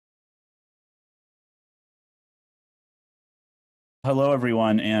Hello,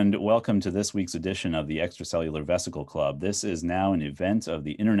 everyone, and welcome to this week's edition of the Extracellular Vesicle Club. This is now an event of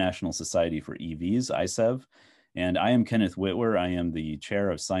the International Society for EVs, ICEV, and I am Kenneth Whitwer. I am the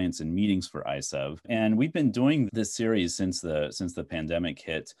chair of science and meetings for ICEV, and we've been doing this series since the pandemic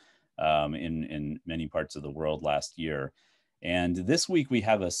hit in many parts of the world last year. And this week we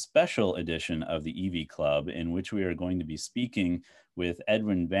have a special edition of the EV Club in which we are going to be speaking with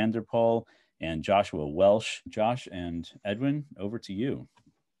Edwin Vanderpoel and Joshua Welsh. Josh and Edwin, over to you.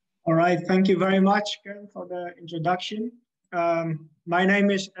 All right, thank you very much, Ken, for the introduction. My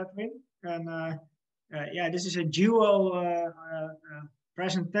name is Edwin, and this is a dual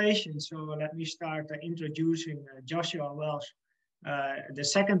presentation. So let me start introducing Joshua Welsh, the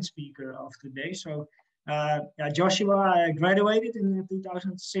second speaker of today. So Joshua graduated in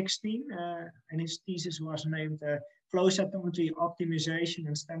 2016, and his thesis was named Flow Cytometry Optimization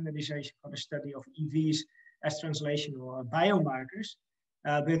and Standardization for the Study of EVs as Translational Biomarkers.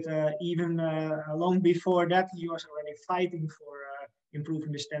 But even long before that, he was already fighting for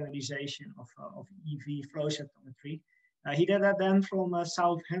improving the standardization of EV flow cytometry. He did that then from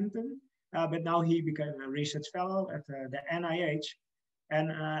Southampton, but now he became a research fellow at the NIH. And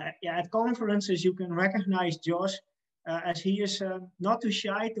at conferences, you can recognize Josh as he is not too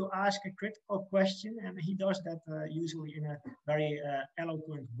shy to ask a critical question, and he does that usually in a very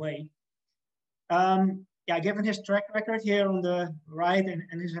eloquent way. Given his track record here on the right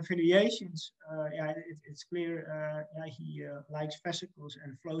and his affiliations, it's clear he likes vesicles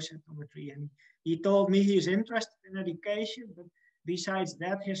and flow cytometry, and he told me he is interested in education, but besides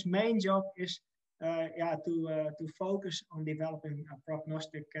that, his main job is to focus on developing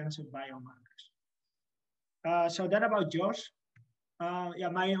prognostic cancer biomarkers. So that about Josh.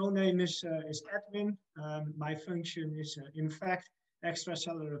 My own name is Edwin. My function is, in fact,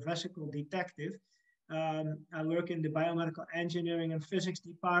 extracellular vesicle detective. I work in the biomedical engineering and physics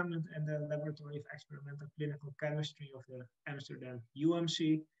department and the laboratory of experimental clinical chemistry of the Amsterdam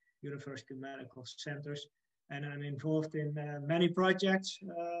UMC, University Medical Centers. And I'm involved in many projects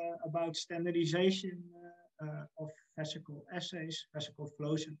about standardization of vesicle assays, vesicle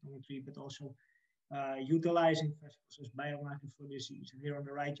flow cytometry, but also utilizing vesicles as biomarkers for disease. And here on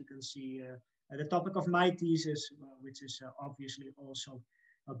the right, you can see the topic of my thesis, which is obviously also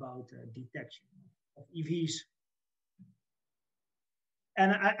about detection of EVs.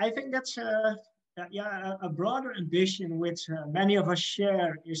 And I think that's a broader ambition which many of us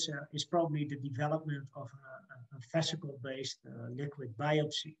share is probably the development of a vesicle-based liquid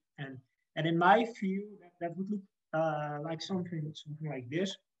biopsy. And in my view, that would look like something like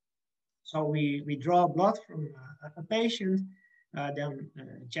this. So we draw blood from a patient, then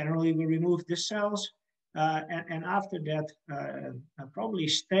generally we remove the cells, and after that probably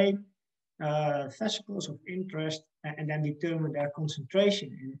stain vesicles of interest and then determine their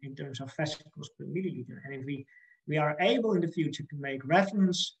concentration in terms of vesicles per milliliter. And if we are able in the future to make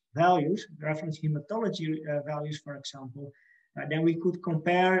reference values, reference hematology values, for example, then we could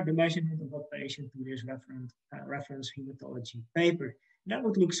compare the measurement of a patient to this reference hematology paper. That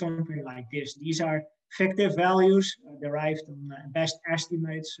would look something like this. These are fictive values derived on best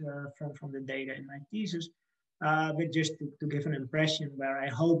estimates from the data in my thesis, but just to give an impression where I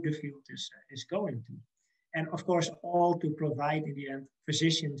hope the field is going to. And of course, all to provide in the end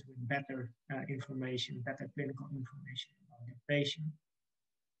physicians with better information, better clinical information about the patient.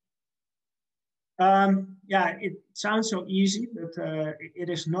 It sounds so easy, but it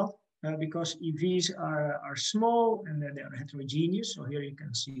is not. Because EVs are small and they are heterogeneous. So here you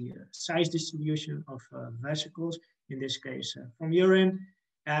can see size distribution of vesicles, in this case from urine.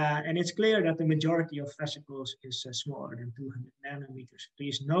 And it's clear that the majority of vesicles is smaller than 200 nanometers.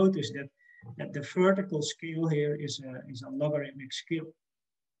 Please notice that the vertical scale here is a logarithmic scale.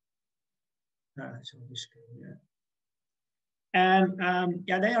 So this scale, yeah. And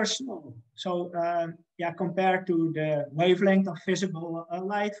they are small. So compared to the wavelength of visible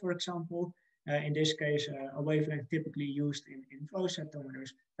light, for example, in this case, a wavelength typically used in flow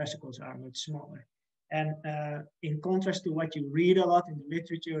cytometers, vesicles are much smaller. And in contrast to what you read a lot in the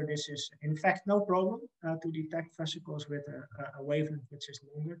literature, this is in fact no problem to detect vesicles with a wavelength which is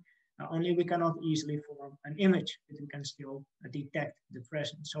longer. Only we cannot easily form an image, but we can still detect the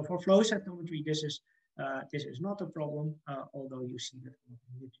presence. So for flow cytometry, this is not a problem, although you see that in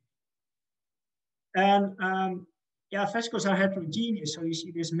the literature. And vesicles are heterogeneous. So you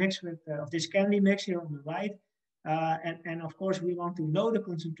see this mix of this candy mix here on the right. And of course, we want to know the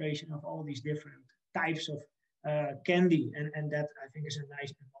concentration of all these different types of candy. And that, I think, is a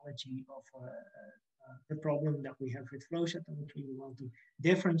nice analogy of the problem that we have with flow cytometry. We want to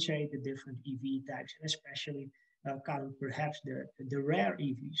differentiate the different EV types, and especially count perhaps the rare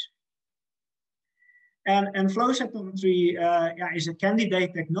EVs. And flow cytometry is a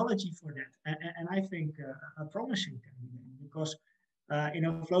candidate technology for that, and I think a promising candidate, because in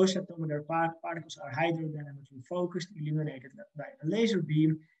a flow cytometer, particles are hydrodynamically focused, illuminated by a laser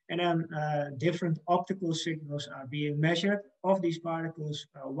beam, and then different optical signals are being measured of these particles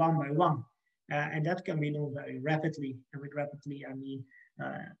one by one. And that can be done very rapidly. And with rapidly, I mean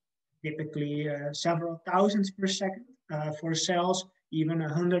typically several thousands per second for cells. Even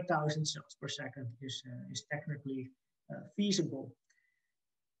 100,000 cells per second is technically feasible.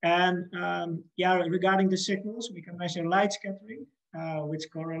 And regarding the signals, we can measure light scattering, which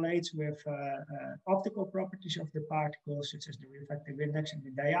correlates with optical properties of the particles, such as the refractive index and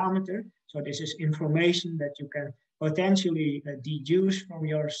the diameter. So this is information that you can potentially deduce from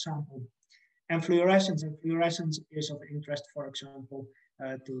your sample. And fluorescence is of interest, for example,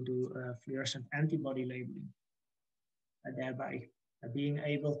 to do fluorescent antibody labeling, thereby being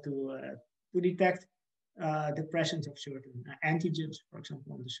able to detect the presence of certain antigens, for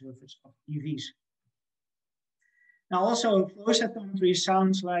example, on the surface of EVs. Now, also, flow cytometry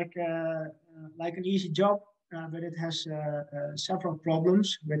sounds like an easy job, but it has several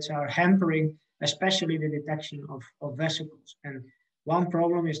problems which are hampering, especially the detection of vesicles. And one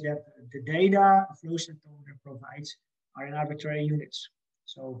problem is that the data a flow cytometer provides are in arbitrary units.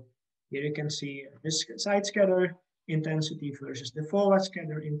 So here you can see this side scatter intensity versus the forward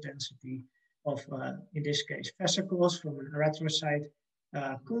scatter intensity of, in this case, vesicles from an erythrocyte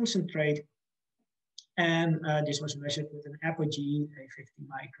concentrate. And this was measured with an apogee, a 50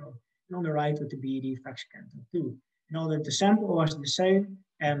 micron, and on the right with the BED Faxcanton 2. Now that the sample was the same,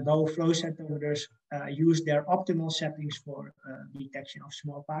 and both flow cytometers used their optimal settings for detection of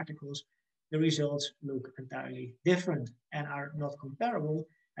small particles, the results look entirely different and are not comparable,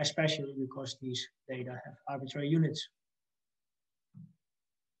 especially because these data have arbitrary units.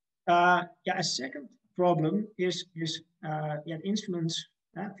 A second problem is instruments,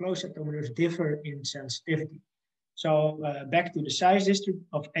 flow cytometers differ in sensitivity. So back to the size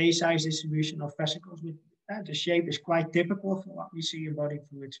distribution of vesicles, the shape is quite typical for what we see in body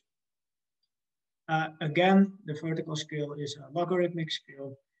fluids. Again, the vertical scale is a logarithmic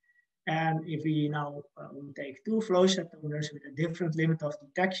scale. And if we now take two flow cytometers with a different limit of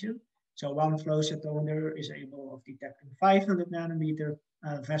detection, so one flow cytometer is able of detecting 500 nanometer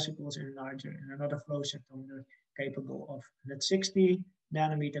vesicles and larger, and another flow cytometer capable of 160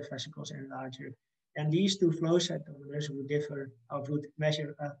 nanometer vesicles and larger. And these two flow cytometers would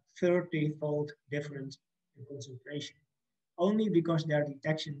measure a 30-fold difference in concentration, only because their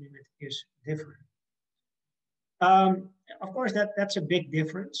detection limit is different. Of course, that's a big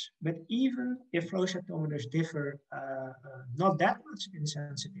difference, but even if flow cytometers differ not that much in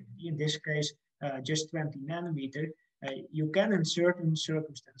sensitivity, in this case, just 20 nanometer, you can in certain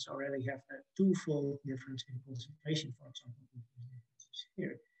circumstances already have a two-fold difference in concentration, for example,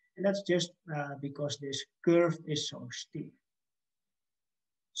 here. And that's just because this curve is so steep.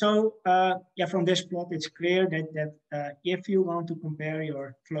 So from this plot, it's clear that if you want to compare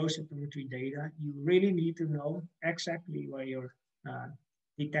your flow cytometry data, you really need to know exactly where your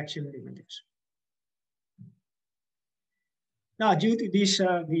detection limit is. Now, due to these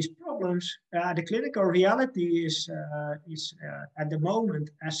problems, the clinical reality is at the moment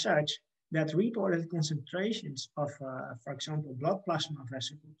as such that reported concentrations of, for example, blood plasma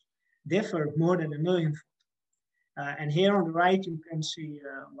vesicles differ more than 1 million. And here on the right, you can see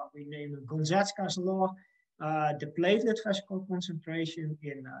what we name Gonzatska's law, the platelet vesicle concentration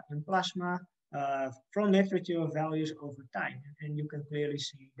in plasma from literature values over time. And you can clearly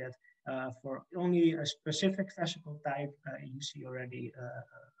see that for only a specific vesicle type, you see already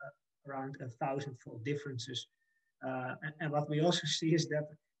around 1,000-fold differences. And what we also see is that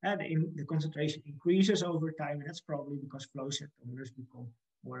the concentration increases over time, and that's probably because flow cytometers become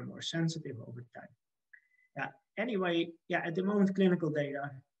more and more sensitive over time. Anyway, at the moment, clinical data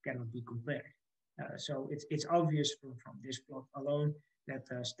cannot be compared. So it's obvious from this plot alone that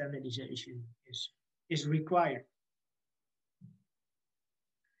standardization is required.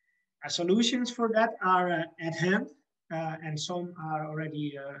 Solutions for that are at hand, and some are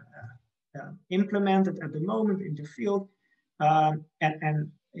already implemented at the moment in the field.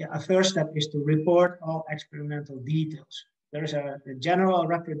 A first step is to report all experimental details. There's a general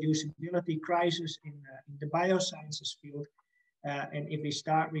reproducibility crisis in the biosciences field. And if we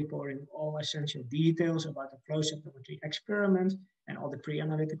start reporting all essential details about the flow cytometry experiment and all the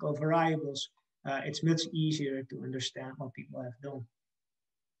pre-analytical variables, it's much easier to understand what people have done.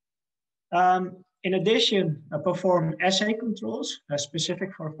 In addition, perform assay controls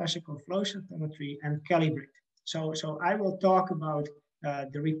specific for vesicle flow cytometry and calibrate. So I will talk about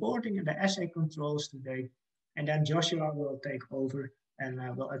the reporting and the assay controls today, and then Joshua will take over and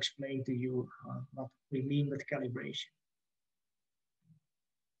will explain to you what we mean with calibration.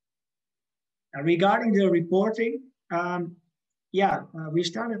 Regarding the reporting, we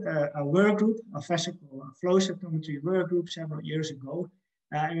started a work group, a vesicle flow cytometry work group several years ago,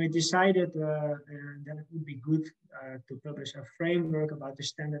 and we decided that it would be good to publish a framework about the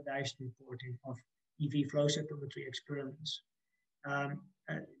standardized reporting of EV flow cytometry experiments.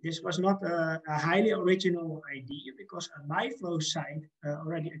 This was not a highly original idea because a MIFlowCyt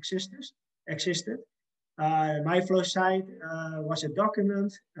already existed. MIFlowCyt was a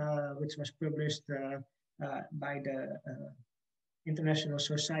document which was published by the International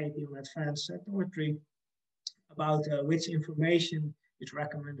Society on Advanced Cytometry about which information is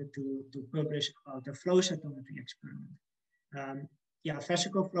recommended to publish about the flow cytometry experiment.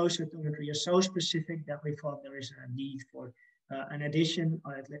 Vesicle flow cytometry is so specific that we thought there is a need for an addition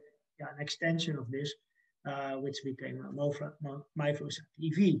or an extension of this, which became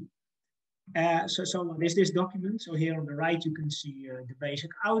MIFlowCyt-EV. So what is this document? So here on the right, you can see the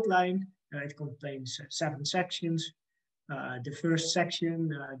basic outline. It contains 7 sections. The first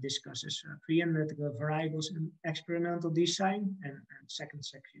section discusses pre-analytical variables and experimental design, and second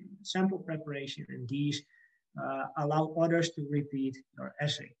section, sample preparation, and these allow others to repeat your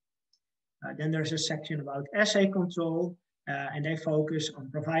assay. Then there's a section about assay control, and they focus on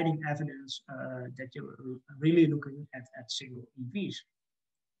providing evidence that you're really looking at single EVs.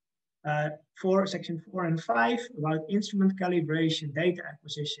 For section 4 and 5, about instrument calibration, data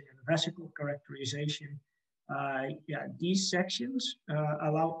acquisition, and vesicle characterization. These sections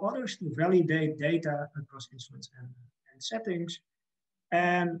allow others to validate data across instruments and settings.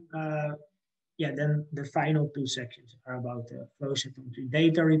 And then the final 2 sections are about flow cytometry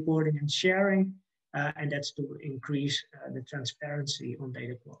data reporting and sharing, and that's to increase the transparency on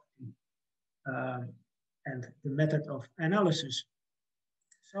data quality and the method of analysis.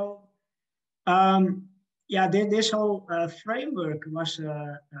 So, this whole framework was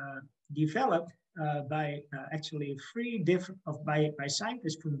developed by actually by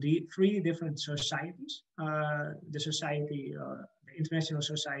scientists from 3 different societies: the society, the International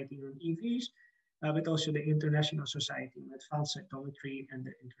Society on EVs, but also the International Society on Advanced Cytometry and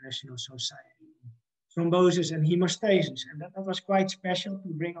the International Society on Thrombosis and Hemostasis. And that was quite special to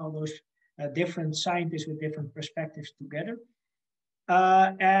bring all those different scientists with different perspectives together.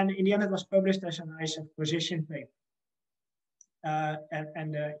 And in the end, it was published as an ISAF position paper.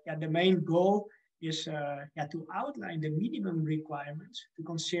 The main goal is to outline the minimum requirements to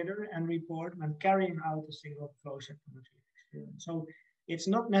consider and report when carrying out a single flow cytometry experiment. So it's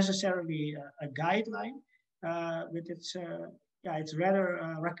not necessarily a guideline, but it's rather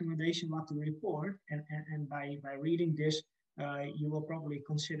a recommendation what to report. And by reading this, you will probably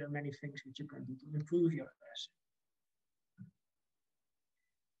consider many things which you can do to improve your assay.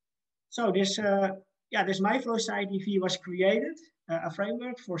 So this MIFlowCyt-EV was created, a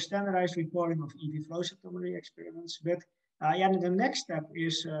framework for standardized reporting of EV flow cytometry experiments. But the next step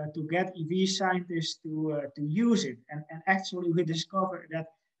is to get EV scientists to use it. And actually, we discovered that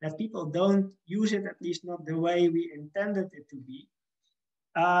people don't use it, at least not the way we intended it to be.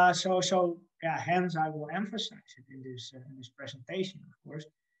 Hence, I will emphasize it in this presentation, of course.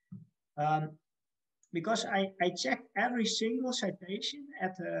 Because I checked every single citation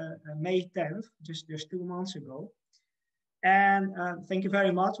at May 10th, just 2 months ago. And thank you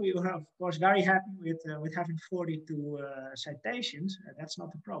very much. We were, of course, very happy with having 42 citations. That's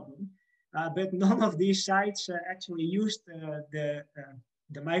not a problem. But none of these sites actually used the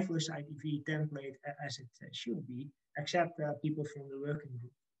MIFlowCyt-EV template as it should be, except people from the working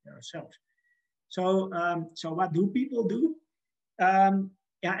group themselves. So what do people do?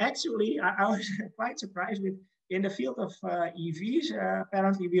 Actually, I was quite surprised with, in the field of EVs,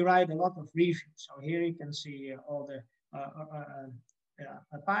 apparently we write a lot of reviews. So here you can see all the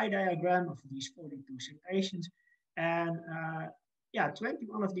a pie diagram of these 42 citations. And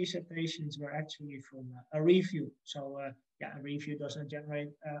 21 of these citations were actually from a review. So a review doesn't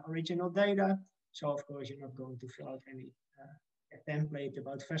generate original data. So of course, you're not going to fill out any template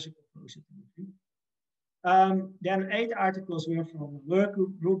about vesicle flow cytometry. Then 8 articles were from work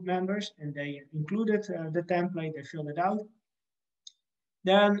group members, and they included the template, they filled it out.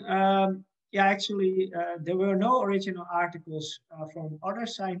 Then, there were no original articles from other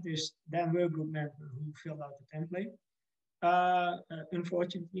scientists than work group members who filled out the template.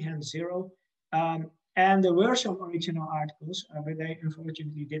 Unfortunately, hence 0. And there were some original articles, but they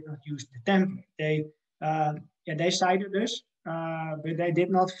unfortunately did not use the template. They cited us, but they did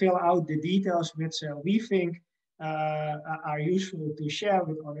not fill out the details which we think are useful to share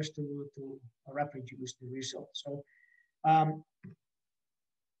with others to reproduce the results. So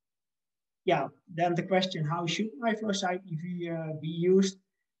yeah, then the question, how should MIFlowCyt-EV be used?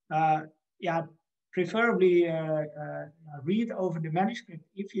 Yeah, preferably read over the manuscript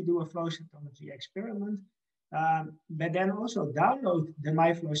if you do a flow cytometry experiment, but then also download the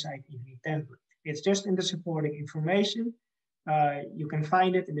MIFlowCyt-EV template. It's just in the supporting information. You can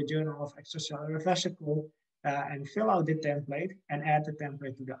find it in the Journal of Extracellular Vesicle and fill out the template and add the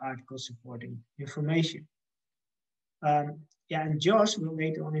template to the article supporting information. Yeah, and Josh will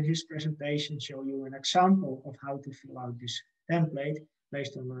later on in his presentation show you an example of how to fill out this template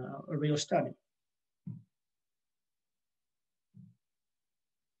based on a real study.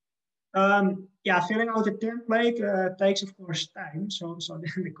 Yeah, filling out the template takes, of course, time. So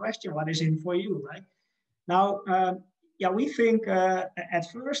then the question, what is in for you, right? Now, yeah, we think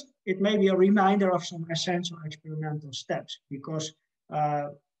at first it may be a reminder of some essential experimental steps because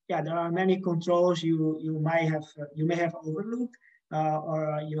yeah, there are many controls you may have overlooked,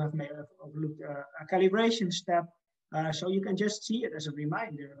 or you may have overlooked a calibration step. So you can just see it as a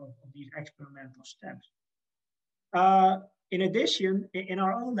reminder of these experimental steps. In addition, in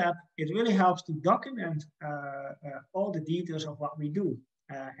our own lab, it really helps to document all the details of what we do.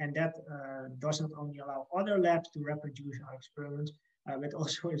 And that doesn't only allow other labs to reproduce our experiments, but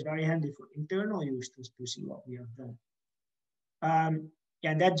also is very handy for internal use to see what we have done.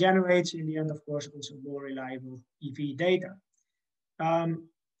 Yeah, and that generates, in the end, of course, also more reliable EV data.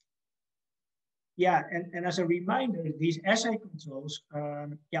 Yeah, and as a reminder, these assay controls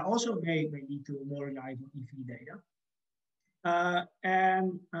yeah, also may lead to more reliable EV data.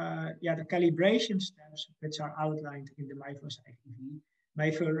 Yeah, the calibration steps, which are outlined in the MIFlowCyt-EV, may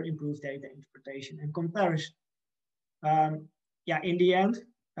further improve data interpretation and comparison. Yeah, in the end,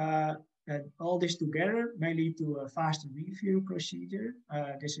 all this together may lead to a faster review procedure.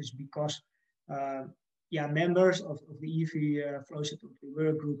 This is because yeah, members of the EV flow cytometry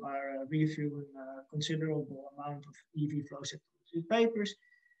work group are reviewing a considerable amount of EV flow cytometry papers.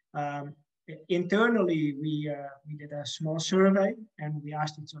 Internally, we did a small survey and we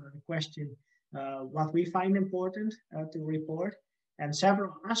asked each other the question, what we find important to report. And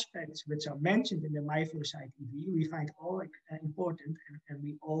several aspects which are mentioned in the MIFlowCyt-EV, we find all important, and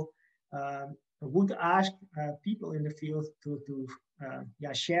we all would ask people in the field to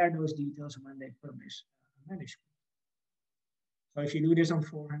yeah, share those details when they publish a manuscript. So if you do this on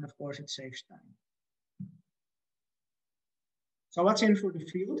forehand, of course, it saves time. So what's in for the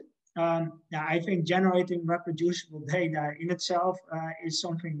field? Yeah, I think generating reproducible data in itself is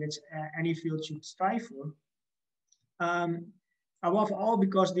something that any field should strive for. Above all,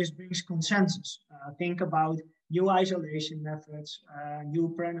 because this brings consensus. Think about new isolation methods, new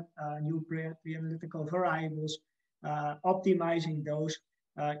pre-analytical variables, optimizing those.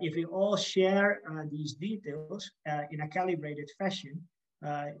 If we all share these details in a calibrated fashion,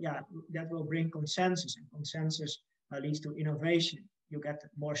 yeah, that will bring consensus, and consensus leads to innovation. You get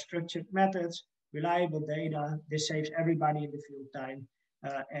more structured methods, reliable data. This saves everybody in the field time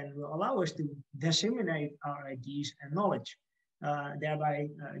and will allow us to disseminate our ideas and knowledge. Thereby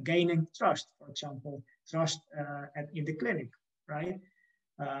gaining trust, for example, trust in the clinic, right?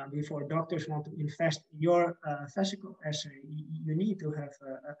 Before doctors want to invest in your vesicle assay, you need to have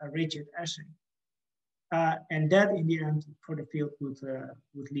a rigid assay. And that, in the end, for the field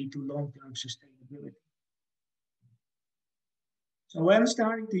would lead to long-term sustainability. So when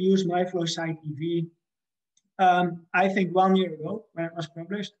starting to use MIFlowCyt-EV, I think 1 year ago when it was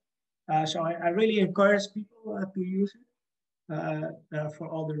published. So I really encourage people to use it. For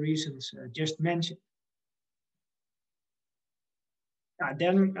all the reasons just mentioned.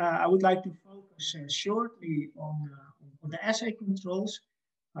 Then I would like to focus shortly on the assay controls.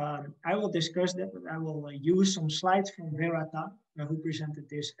 I will discuss that, but I will use some slides from Vera, who presented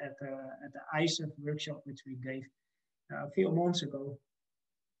this at the ISEV workshop, which we gave a few months ago.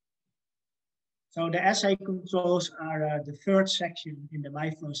 So the assay controls are the third section in the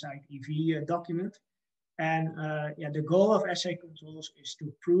MIFlowCyt-EV document. And yeah, the goal of assay controls is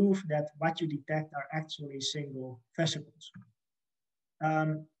to prove that what you detect are actually single vesicles.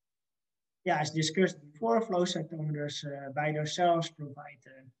 Yeah, as discussed before, flow cytometers by themselves provide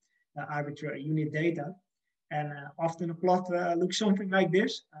arbitrary unit data. And often a plot looks something like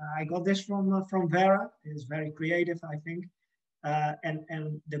this. I got this from Vera. It's very creative, I think.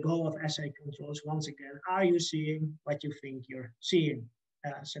 And the goal of assay controls, once again, are you seeing what you think you're seeing,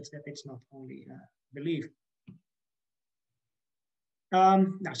 such that it's not only belief.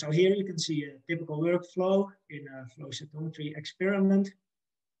 Now, so here you can see a typical workflow in a flow cytometry experiment.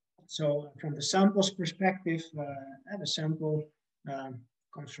 So from the sample's perspective, the sample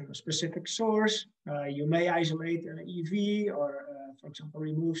comes from a specific source. You may isolate an EV or, for example,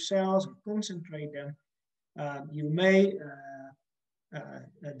 remove cells or concentrate them. You may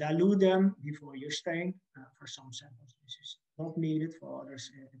dilute them before you stain. For some samples, this is not needed. For others,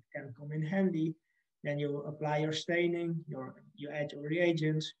 it can come in handy. Then you apply your staining, you add your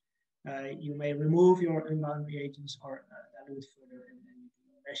reagents. You may remove your unbound reagents or dilute further in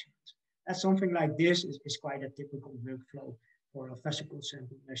measurements. And something like this is quite a typical workflow for a vesicle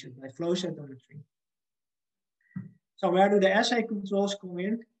sample measured by flow cytometry. So where do the assay controls come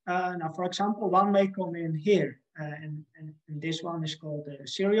in? Now, for example, one may come in here, and this one is called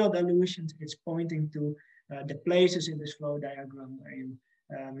serial dilutions. It's pointing to the places in this flow diagram where you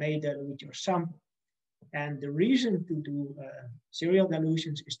may dilute your sample. And the reason to do serial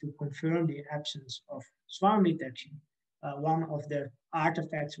dilutions is to confirm the absence of swarm detection, one of the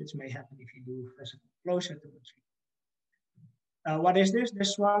artifacts which may happen if you do vesicle flow cytometry. What is this? The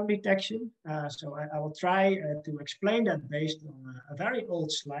swarm detection. So I will try to explain that based on a very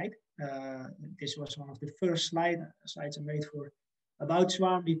old slide. This was one of the first slides I made for about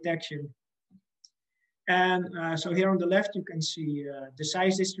swarm detection. And so here on the left, you can see the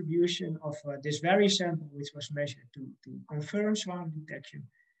size distribution of this very sample, which was measured to confirm swarm detection.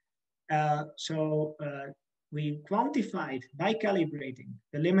 We quantified by calibrating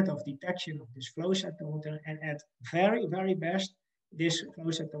the limit of detection of this flow cytometer, and at very, very best, this flow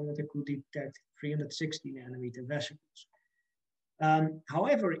cytometer could detect 360 nanometer vesicles.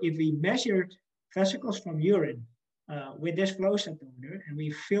 However, if we measured vesicles from urine with this flow cytometer, and we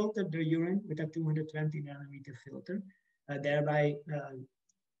filtered the urine with a 220 nanometer filter, thereby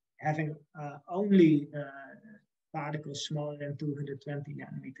having only particles smaller than 220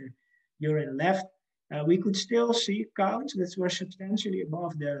 nanometer urine left, we could still see counts that were substantially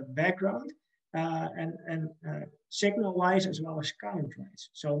above the background and signal-wise as well as count-wise.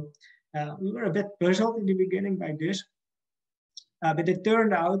 So we were a bit puzzled in the beginning by this, but it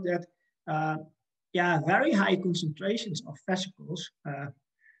turned out that very high concentrations of vesicles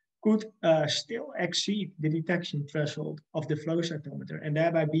could still exceed the detection threshold of the flow cytometer and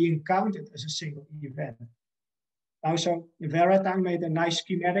thereby being counted as a single event. Also, Vera Tang made a nice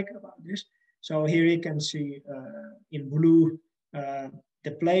schematic about this. So here you can see in blue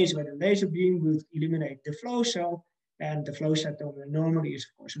the place where the laser beam would illuminate the flow cell, and the flow cytometer normally is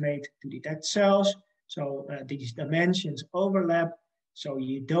of course made to detect cells. So these dimensions overlap, so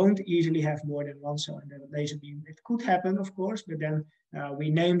you don't easily have more than one cell in the laser beam. It could happen, of course, but then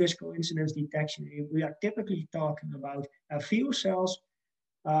we name this coincidence detection. We are typically talking about a few cells.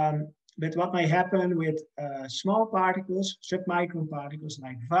 But what may happen with small particles, submicron particles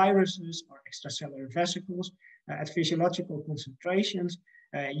like viruses or extracellular vesicles at physiological concentrations,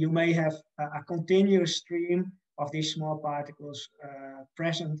 you may have a continuous stream of these small particles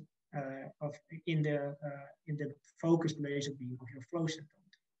present in the focused laser beam of your flow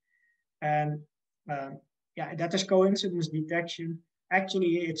cytometer. And that is coincidence detection.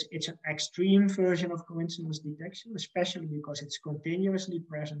 Actually, it's an extreme version of coincidence detection, especially because it's continuously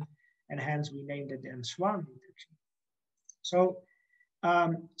present, and hence we named it then swarm detection. So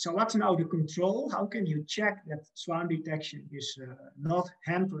what's now the control? How can you check that swarm detection is not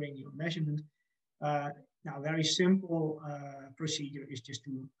hampering your measurement? Now, very simple procedure is just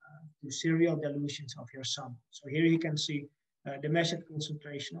to do serial dilutions of your sample. So here you can see the measured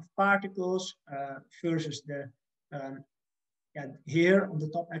concentration of particles versus the, here on the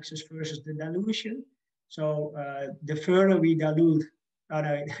top axis versus the dilution. So the further we dilute,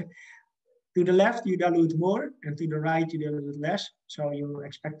 to the left you dilute more, and to the right you dilute less. So you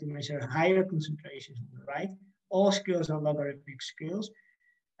expect to measure higher concentrations on the right. All scales are logarithmic scales.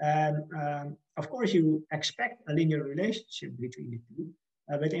 And of course, you expect a linear relationship between the two,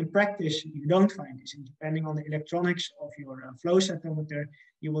 but in practice, you don't find this. And depending on the electronics of your flow cytometer,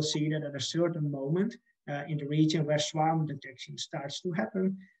 you will see that at a certain moment in the region where swarm detection starts to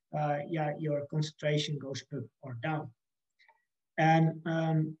happen, your concentration goes up or down. And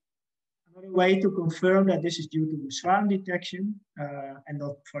another way to confirm that this is due to swarm detection and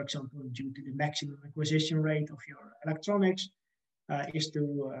not, for example, due to the maximum acquisition rate of your electronics is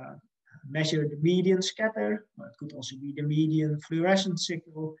to measure the median scatter. It could also be the median fluorescent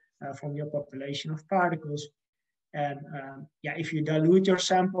signal from your population of particles. And if you dilute your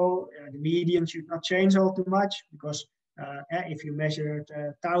sample, the median should not change all too much, because if you measured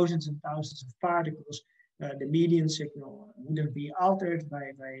thousands and thousands of particles, the median signal wouldn't be altered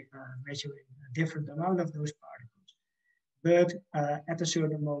by measuring a different amount of those particles. But at a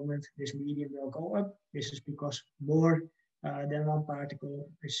certain moment, this median will go up. This is because more then one particle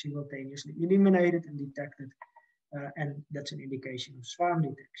is simultaneously eliminated and detected, and that's an indication of swarm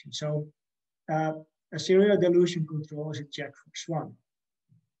detection. So a serial dilution control is a check for swarm.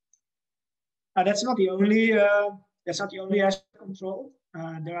 That's not the only assay control.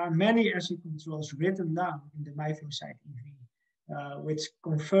 There are many assay controls written down in the MIFlowCyt-EV, which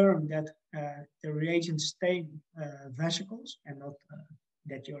confirm that the reagents stain vesicles and not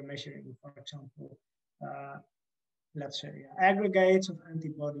that you're measuring, for example, let's say aggregates of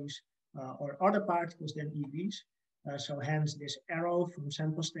antibodies or other particles than EVs. So hence this arrow from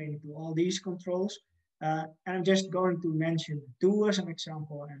sample staining to all these controls. And I'm just going to mention two as an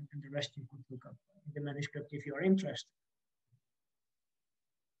example, and the rest you could look up in the manuscript if you are interested.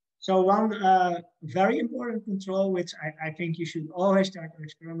 So one very important control, which I think you should always start an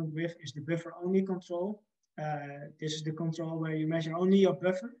experiment with, is the buffer-only control. This is the control where you measure only your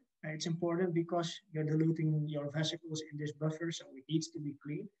buffer. It's important because you're diluting your vesicles in this buffer, so it needs to be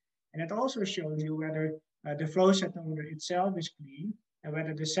clean. And it also shows you whether the flow cytometer itself is clean and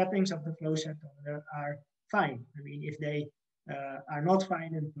whether the settings of the flow cytometer are fine. I mean, if they are not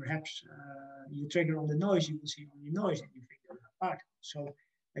fine, and perhaps you trigger on the noise, you will see only noise and you think they're not particles. So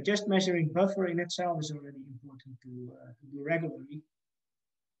just measuring buffer in itself is already important to do regularly.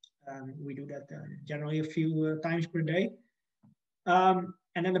 We do that generally a few times per day.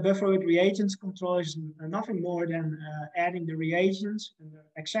 And then the buffer with reagents control is nothing more than adding the reagents under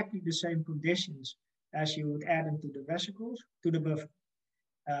exactly the same conditions as you would add them to the vesicles to the buffer.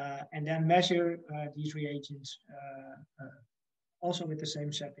 And then measure these reagents also with the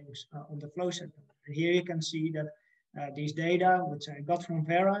same settings on the flow cytometer. And here you can see that these data, which I got from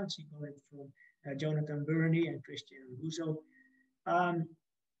Vera, and she got it from Jonathan Burney and Christian Russo,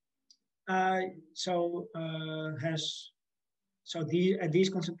 so these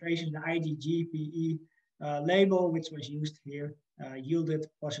concentrations, the IgG-PE label, which was used here, yielded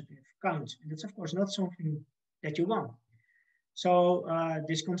positive counts. And it's of course not something that you want. So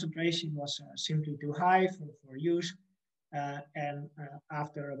this concentration was simply too high for use. And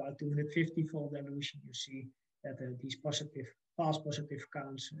after about 250-fold dilution, you see that these false positive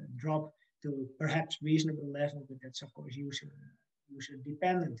counts drop to perhaps reasonable level, but that's of course user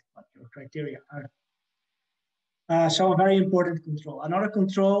dependent what your criteria are. So a very important control. Another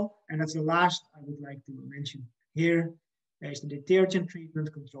control, and that's the last I would like to mention here, is the detergent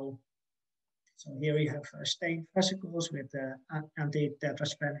treatment control. So here we have stained vesicles with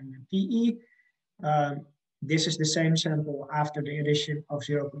anti-tetraspanin and PE. This is the same sample after the addition of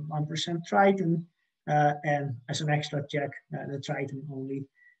 0.1% triton, and as an extra check, the triton only.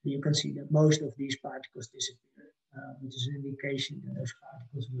 You can see that most of these particles disappear, which is an indication that those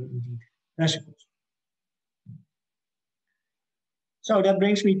particles were indeed vesicles. So that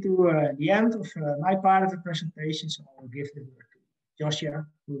brings me to the end of my part of the presentation. So I will give the word to Joshua,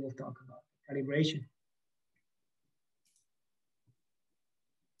 who will talk about calibration.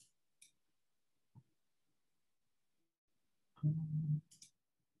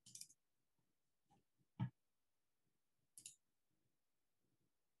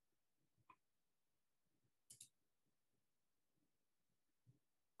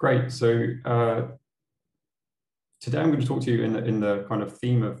 Great. So today I'm going to talk to you in the kind of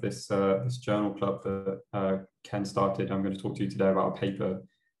theme of this this journal club that Ken started. I'm going to talk to you today about a paper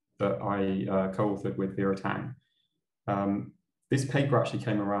that I co-authored with Vera Tang. This paper actually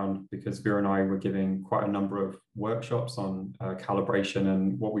came around because Vera and I were giving quite a number of workshops on calibration,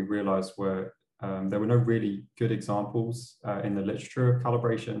 and what we realized were there were no really good examples in the literature of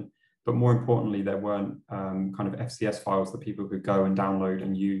calibration, but more importantly, there weren't kind of FCS files that people could go and download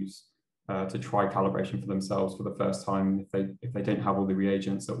and use to try calibration for themselves for the first time if they didn't have all the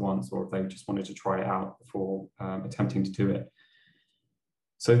reagents at once, or if they just wanted to try it out before attempting to do it.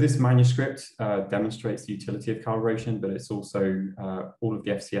 So this manuscript demonstrates the utility of calibration, but it's also all of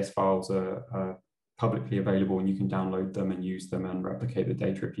the FCS files are publicly available, and you can download them and use them and replicate the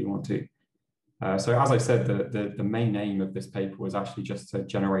data if you want to. So as I said, the main aim of this paper was actually just to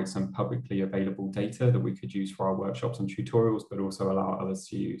generate some publicly available data that we could use for our workshops and tutorials, but also allow others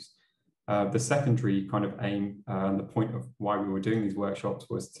to use. The secondary kind of aim and the point of why we were doing these workshops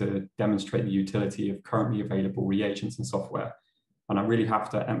was to demonstrate the utility of currently available reagents and software. And I really have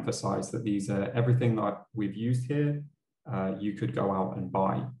to emphasize that these are everything that we've used here, you could go out and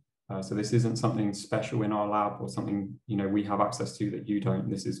buy. So this isn't something special in our lab or something we have access to that you don't.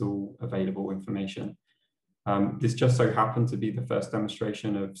 This is all available information. This just so happened to be the first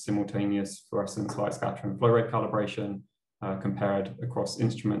demonstration of simultaneous fluorescence light scatter and flow rate calibration compared across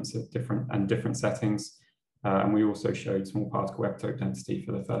instruments at different settings. And we also showed small particle epitope density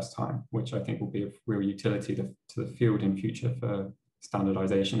for the first time, which I think will be of real utility to the field in future for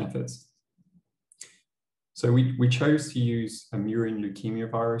standardization efforts. So we chose to use a murine leukemia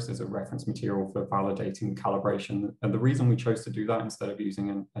virus as a reference material for validating calibration. And the reason we chose to do that instead of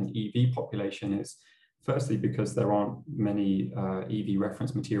using an EV population is firstly because there aren't many EV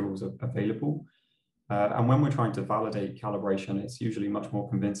reference materials available. And when we're trying to validate calibration, it's usually much more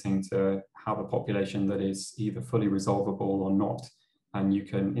convincing to have a population that is either fully resolvable or not, and you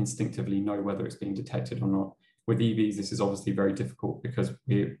can instinctively know whether it's being detected or not. With EVs, this is obviously very difficult because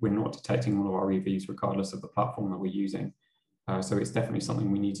we're not detecting all of our EVs regardless of the platform that we're using. So it's definitely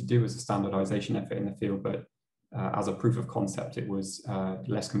something we need to do as a standardization effort in the field, but as a proof of concept, it was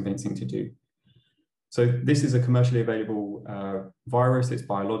less convincing to do. So this is a commercially available virus. It's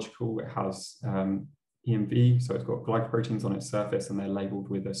biological. It has EMV, so it's got glycoproteins on its surface and they're labeled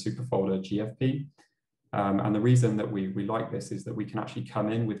with a superfolder GFP. And the reason that we like this is that we can actually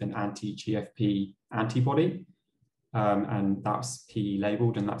come in with an anti-GFP antibody, and that's PE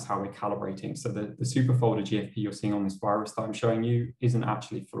labeled, and that's how we're calibrating. So the superfolder GFP you're seeing on this virus that I'm showing you isn't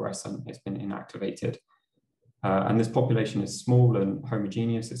actually fluorescent, it's been inactivated. And this population is small and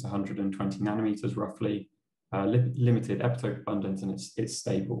homogeneous, it's 120 nanometers roughly, limited epitope abundance, and it's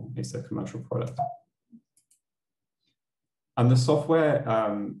stable, it's a commercial product. And the software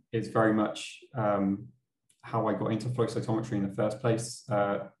is very much how I got into flow cytometry in the first place.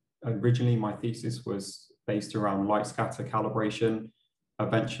 Originally, my thesis was based around light scatter calibration.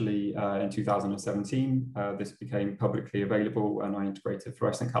 Eventually, in 2017, this became publicly available, and I integrated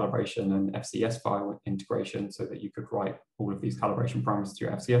fluorescent calibration and FCS file integration so that you could write all of these calibration parameters to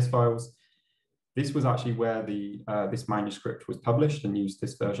your FCS files. This was actually where this manuscript was published and used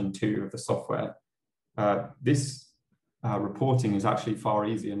this version 2 of the software. This reporting is actually far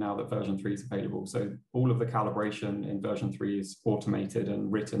easier now that version 3 is available. So all of the calibration in version 3 is automated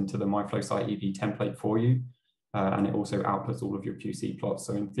and written to the MIFlowCyt-EV template for you. And it also outputs all of your QC plots.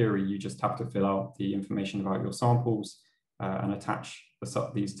 So in theory, you just have to fill out the information about your samples and attach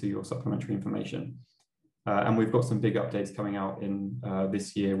these to your supplementary information. And we've got some big updates coming out in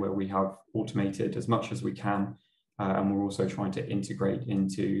this year where we have automated as much as we can. And we're also trying to integrate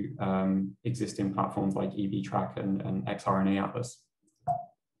into existing platforms like EVTrack and xRNA Atlas.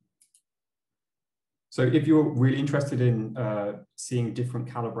 So if you're really interested in seeing different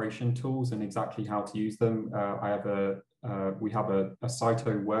calibration tools and exactly how to use them, we have a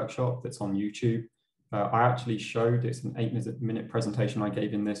cyto workshop that's on YouTube. I actually showed, it's an 8-minute presentation I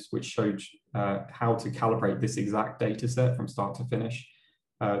gave in this, which showed how to calibrate this exact data set from start to finish.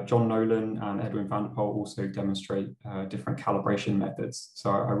 John Nolan and Edwin also demonstrate different calibration methods. So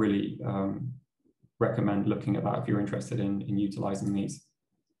I really recommend looking at that if you're interested in utilizing these.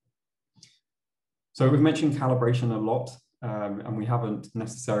 So we've mentioned calibration a lot, and we haven't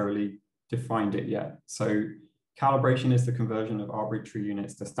necessarily defined it yet. So calibration is the conversion of arbitrary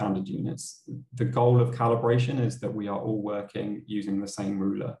units to standard units. The goal of calibration is that we are all working using the same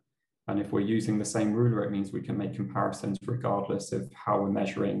ruler. And if we're using the same ruler, it means we can make comparisons regardless of how we're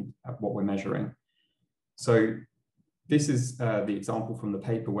measuring, what we're measuring. So this is the example from the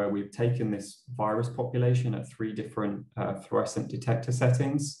paper where we've taken this virus population at 3 different fluorescent detector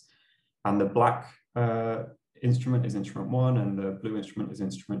settings. And the black instrument is instrument 1 and the blue instrument is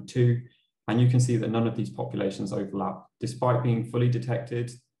instrument 2. And you can see that none of these populations overlap. Despite being fully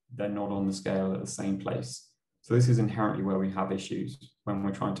detected, they're not on the scale at the same place. So this is inherently where we have issues when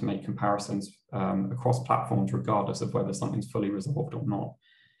we're trying to make comparisons across platforms, regardless of whether something's fully resolved or not.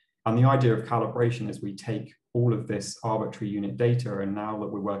 And the idea of calibration is we take all of this arbitrary unit data, and now that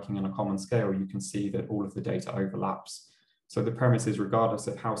we're working on a common scale, you can see that all of the data overlaps. So the premise is regardless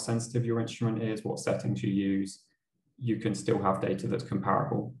of how sensitive your instrument is, what settings you use, you can still have data that's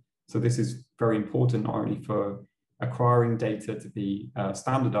comparable. So this is very important, not only for acquiring data to be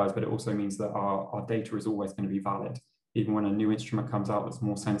standardized, but it also means that our data is always going to be valid. Even when a new instrument comes out that's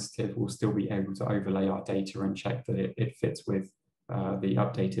more sensitive, we'll still be able to overlay our data and check that it fits with the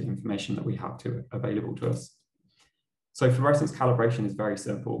updated information that we have available to us. So fluorescence calibration is very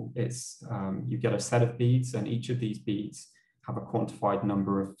simple. It's you get a set of beads, and each of these beads have a quantified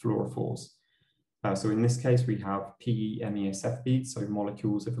number of fluorophores. So in this case, we have PE-MESF beads, so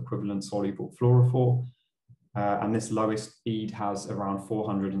molecules of equivalent soluble fluorophore. And this lowest bead has around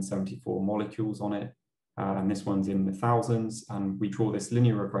 474 molecules on it. And this one's in the thousands. And we draw this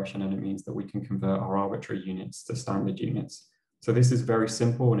linear regression, and it means that we can convert our arbitrary units to standard units. So this is very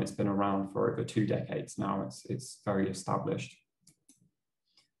simple, and it's been around for over 2 decades now. It's very established.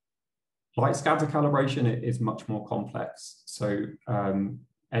 Light scatter calibration is much more complex. So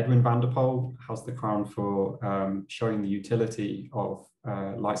Edwin van der Pol has the crown for showing the utility of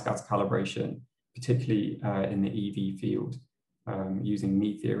light scatter calibration, particularly in the EV field, using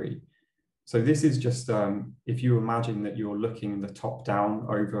me theory. So this is just, if you imagine that you're looking the top down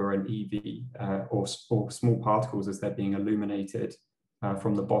over an EV or small particles as they're being illuminated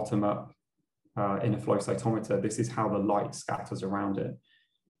from the bottom up in a flow cytometer, this is how the light scatters around it.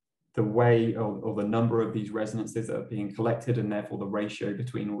 The way or the number of these resonances that are being collected, and therefore the ratio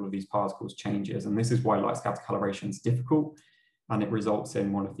between all of these particles changes. And this is why light scatter calibration is difficult, and it results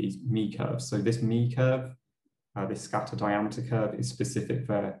in one of these me curves. So this me curve, this scatter diameter curve, is specific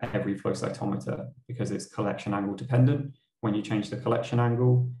for every flow cytometer because it's collection angle dependent. When you change the collection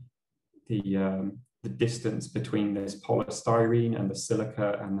angle, the distance between this polystyrene and the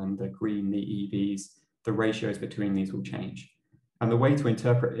silica, and then the green, the EVs, the ratios between these will change. And the way to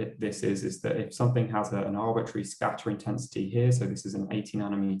interpret this is that if something has an arbitrary scatter intensity here, so this is an 80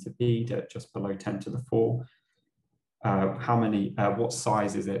 nanometer bead at just below 10 to the 4, what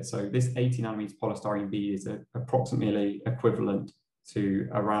size is it? So this 80 nanometer polystyrene bead is approximately equivalent to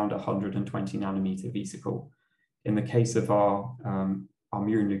around 120 nanometer vesicle. In the case of our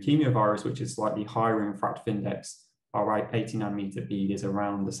murine leukemia virus, which is slightly higher in refractive index, our 80 nanometer bead is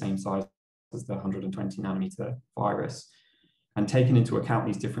around the same size as the 120 nanometer virus. And taking into account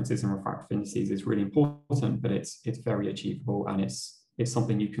these differences in refractive indices is really important, but it's very achievable, and it's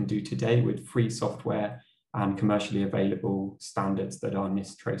something you can do today with free software and commercially available standards that are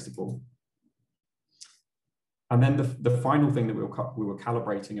NIST traceable. And then the final thing that we were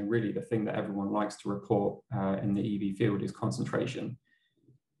calibrating, and really the thing that everyone likes to report in the EV field, is concentration.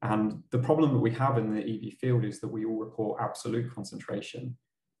 And the problem that we have in the EV field is that we all report absolute concentration,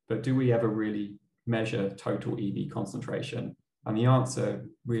 but do we ever really measure total EV concentration? And the answer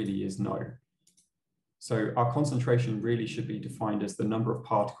really is no. So our concentration really should be defined as the number of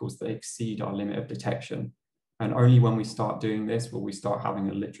particles that exceed our limit of detection. And only when we start doing this will we start having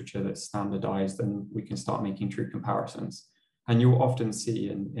a literature that's standardized, and we can start making true comparisons. And you'll often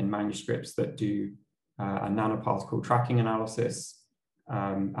see in manuscripts that do a nanoparticle tracking analysis,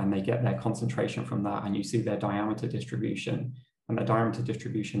 and they get their concentration from that, and you see their diameter distribution, and the diameter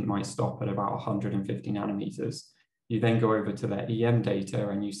distribution might stop at about 150 nanometers. You then go over to their EM data,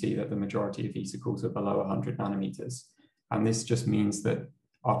 and you see that the majority of vesicles are below 100 nanometers. And this just means that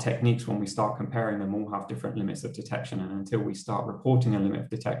our techniques, when we start comparing them, all have different limits of detection. And until we start reporting a limit of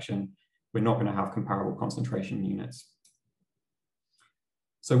detection, we're not going to have comparable concentration units.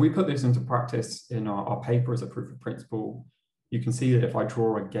 So we put this into practice in our paper as a proof of principle. You can see that if I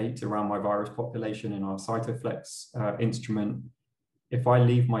draw a gate around my virus population in our cytoflex instrument, if I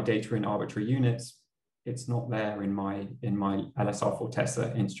leave my data in arbitrary units, it's not there in my LSR4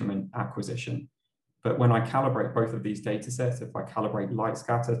 Tessa instrument acquisition. But when I calibrate both of these data sets, if I calibrate light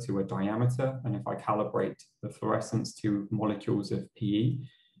scatter to a diameter, and if I calibrate the fluorescence to molecules of PE,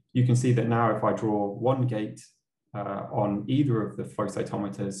 you can see that now if I draw one gate on either of the flow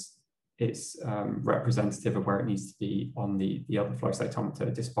cytometers, it's representative of where it needs to be on the other flow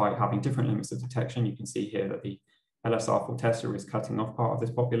cytometer, despite having different limits of detection. You can see here that the LSR4 Tessa is cutting off part of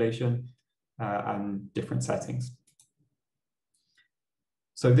this population, and different settings.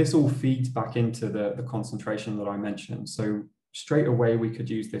 So this all feeds back into the concentration that I mentioned. So straight away, we could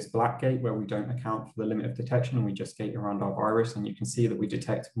use this black gate where we don't account for the limit of detection, and we just gate around our virus. And you can see that we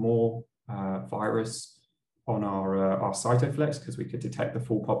detect more virus on our cytoflex, because we could detect the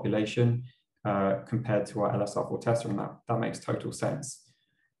full population compared to our LSR4 Tessa, and that makes total sense.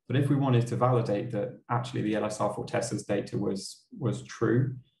 But if we wanted to validate that actually the LSR4 Tessa's data was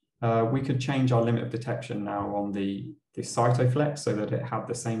true, we could change our limit of detection now on the cytoflex so that it had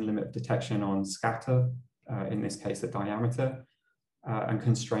the same limit of detection on scatter, in this case a diameter, and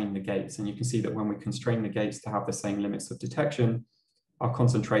constrain the gates. And you can see that when we constrain the gates to have the same limits of detection, our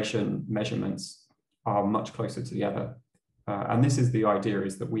concentration measurements are much closer together. And this is the idea,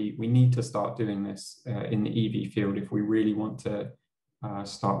 is that we need to start doing this in the EV field if we really want to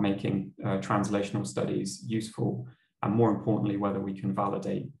start making translational studies useful, and more importantly, whether we can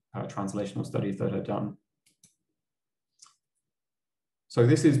validate translational studies that are done. So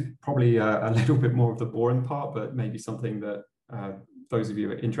this is probably a little bit more of the boring part, but maybe something that those of you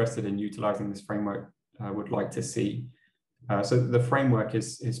who are interested in utilizing this framework would like to see. So the framework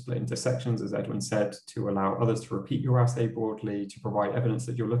is split into sections, as Edwin said, to allow others to repeat your assay broadly, to provide evidence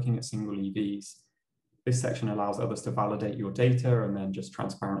that you're looking at single EVs. This section allows others to validate your data, and then just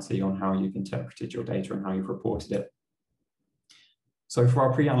transparency on how you've interpreted your data and how you've reported it. So for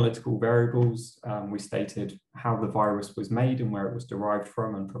our pre-analytical variables, we stated how the virus was made and where it was derived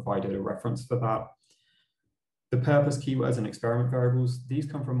from, and provided a reference for that. The purpose keywords and experiment variables, these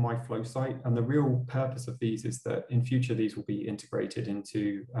come from MIFlowCyt, and the real purpose of these is that in future these will be integrated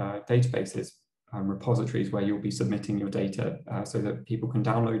into databases, repositories where you'll be submitting your data so that people can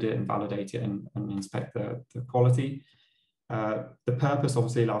download it and validate it and inspect the quality. The purpose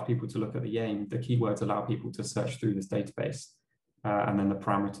obviously allows people to look at the aim. The keywords allow people to search through this database, and then the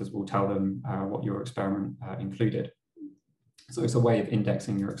parameters will tell them what your experiment included. So it's a way of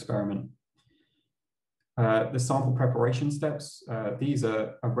indexing your experiment. The sample preparation steps, these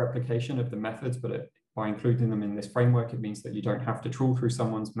are a replication of the methods, but by including them in this framework, it means that you don't have to trawl through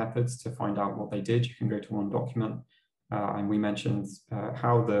someone's methods to find out what they did. You can go to one document. And we mentioned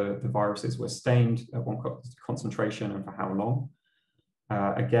how the viruses were stained at one concentration and for how long.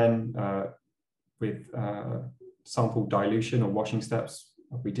 Again, with sample dilution or washing steps,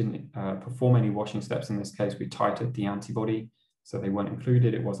 we didn't perform any washing steps in this case. We titrated the antibody, so they weren't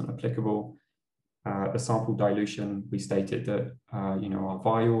included. It wasn't applicable. The sample dilution, we stated that, our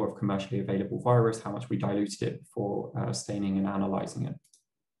vial of commercially available virus, how much we diluted it before staining and analyzing it.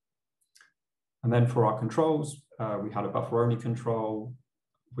 And then for our controls, we had a buffer-only control.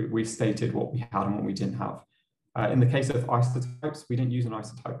 We stated what we had and what we didn't have. In the case of isotypes, we didn't use an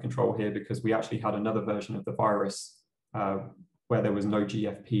isotype control here because we actually had another version of the virus where there was no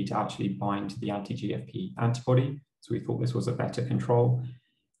GFP to actually bind to the anti-GFP antibody. So we thought this was a better control.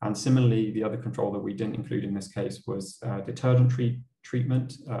 And similarly, the other control that we didn't include in this case was detergent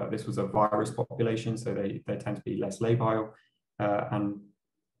treatment. This was a virus population, so they tend to be less labile.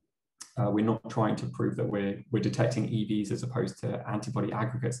 We're not trying to prove that we're detecting EVs as opposed to antibody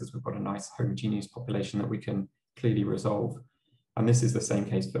aggregates, as we've got a nice homogeneous population that we can clearly resolve. And this is the same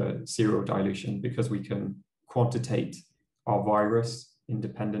case for serial dilution, because we can quantitate our virus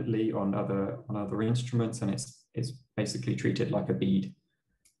independently on other instruments, and it's basically treated like a bead.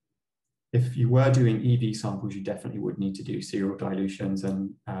 If you were doing EV samples, you definitely would need to do serial dilutions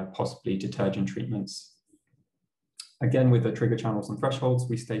and possibly detergent treatments. Again, with the trigger channels and thresholds,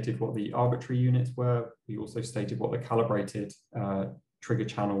 we stated what the arbitrary units were. We also stated what the calibrated trigger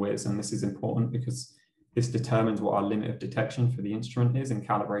channel is, and this is important because this determines what our limit of detection for the instrument is in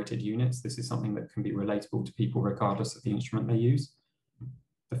calibrated units. This is something that can be relatable to people regardless of the instrument they use.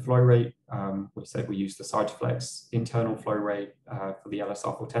 The flow rate, we said we used the Cytoflex internal flow rate. For the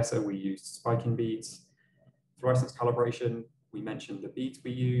LSR Fortessa, we used spiking beads. Fluorescence calibration, we mentioned the beads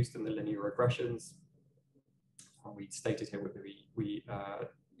we used and the linear regressions. We stated here that we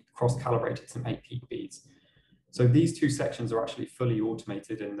cross-calibrated some 8-peak beads. So these two sections are actually fully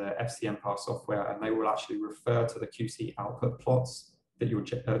automated in the FCMPAR software, and they will actually refer to the QC output plots that you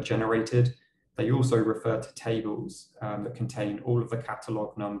generated. They also refer to tables that contain all of the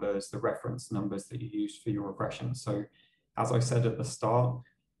catalog numbers, the reference numbers that you use for your regression. So as I said at the start,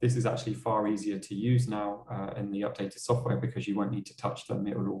 this is actually far easier to use now in the updated software because you won't need to touch them.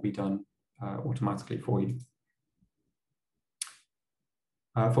 It will all be done automatically for you.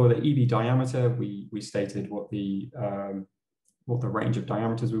 For the EV diameter, we stated what the range of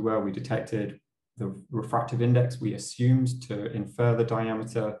diameters we were. We detected the refractive index we assumed to infer the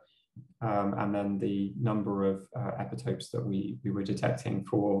diameter, and then the number of epitopes that we were detecting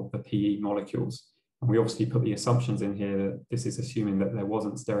for the PE molecules. And we obviously put the assumptions in here that this is assuming that there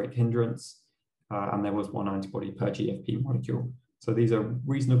wasn't steric hindrance and there was one antibody per GFP molecule. So these are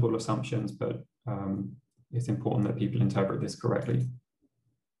reasonable assumptions, but it's important that people interpret this correctly.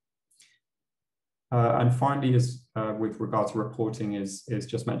 And finally, with regard to reporting, is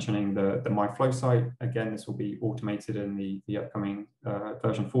just mentioning the MIFlowCyt. Again, this will be automated in the upcoming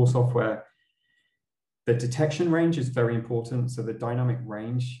version 4 software. The detection range is very important. So the dynamic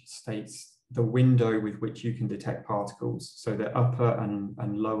range states the window with which you can detect particles. So the upper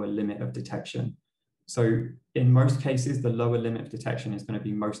and lower limit of detection. So in most cases, the lower limit of detection is going to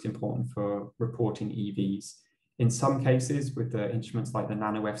be most important for reporting EVs. In some cases, with the instruments like the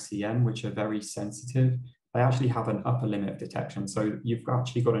Nano FCM, which are very sensitive, they actually have an upper limit of detection. So you've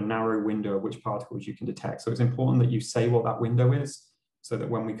actually got a narrow window of which particles you can detect. So it's important that you say what that window is, so that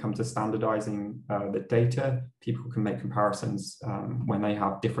when we come to standardizing the data, people can make comparisons when they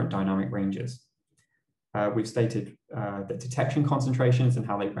have different dynamic ranges. We've stated the detection concentrations and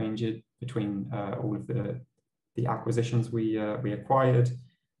how they range it between all of the acquisitions we acquired.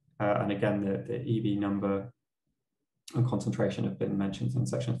 And again, the EV number and concentration have been mentioned in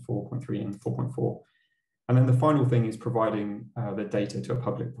sections 4.3 and 4.4. And then the final thing is providing the data to a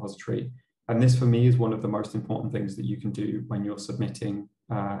public repository. And this for me is one of the most important things that you can do when you're submitting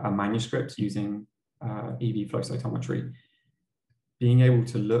a manuscript using EV flow cytometry. Being able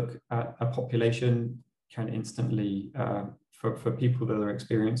to look at a population can instantly for people that are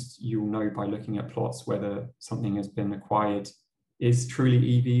experienced, you'll know by looking at plots whether something has been acquired is truly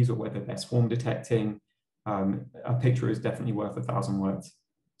EVs or whether they're swarm detecting. A picture is definitely worth 1,000 words.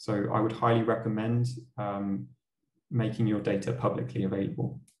 So I would highly recommend making your data publicly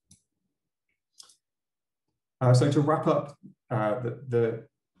available. So to wrap up,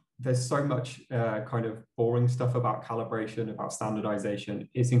 there's so much kind of boring stuff about calibration, about standardization.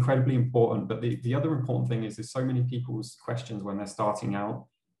 It's incredibly important, but the other important thing is there's so many people's questions when they're starting out,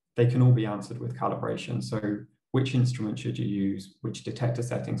 they can all be answered with calibration. So which instrument should you use? Which detector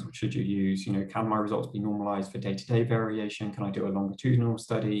settings should you use? You know, can my results be normalized for day-to-day variation? Can I do a longitudinal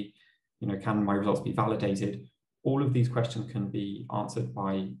study? You know, can my results be validated? All of these questions can be answered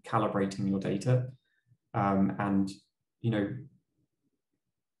by calibrating your data. And, you know,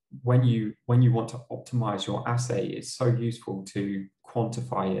 when you want to optimize your assay, it's so useful to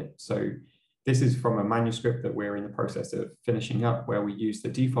quantify it. So this is from a manuscript that we're in the process of finishing up, where we use the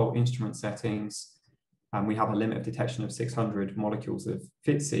default instrument settings, and we have a limit of detection of 600 molecules of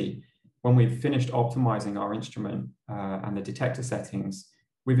FITC. When we've finished optimizing our instrument and the detector settings,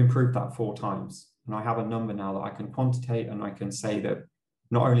 we've improved that 4 times. And I have a number now that I can quantitate, and I can say that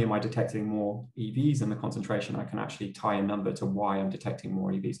not only am I detecting more EVs in the concentration, I can actually tie a number to why I'm detecting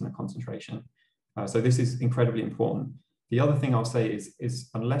more EVs in the concentration. So this is incredibly important. The other thing I'll say is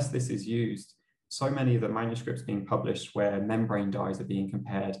unless this is used, so many of the manuscripts being published where membrane dyes are being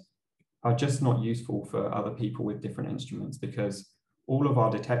compared are just not useful for other people with different instruments, because all of our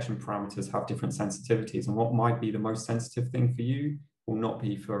detection parameters have different sensitivities, and what might be the most sensitive thing for you will not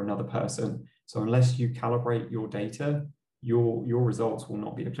be for another person. So unless you calibrate your data, your results will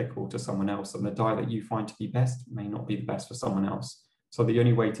not be applicable to someone else, and the dye that you find to be best may not be the best for someone else. So the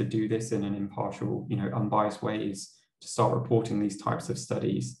only way to do this in an impartial, you know, unbiased way is to start reporting these types of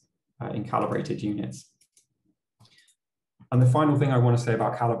studies in calibrated units. And the final thing I want to say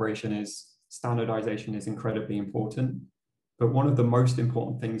about calibration is standardization is incredibly important. But one of the most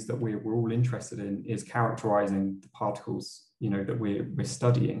important things that we're all interested in is characterizing the particles, you know, that we're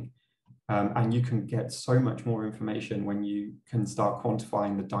studying. And you can get so much more information when you can start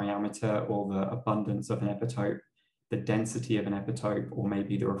quantifying the diameter or the abundance of an epitope, the density of an epitope, or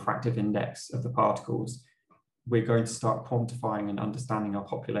maybe the refractive index of the particles. We're going to start quantifying and understanding our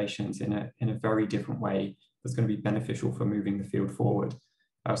populations in a very different way that's going to be beneficial for moving the field forward.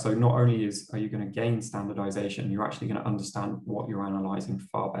 So not only are you going to gain standardization, you're actually going to understand what you're analyzing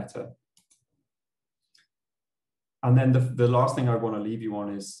far better. And then the last thing I want to leave you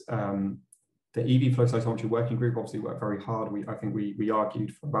on is the EV flow cytometry working group obviously worked very hard. I think we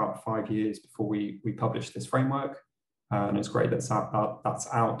argued for about 5 years before we published this framework, and it's great that's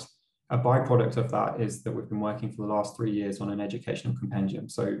out. A byproduct of that is that we've been working for the last 3 years on an educational compendium.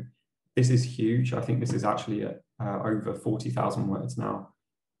 So this is huge. I think this is actually at over 40,000 words now.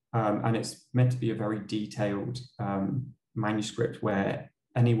 And it's meant to be a very detailed manuscript where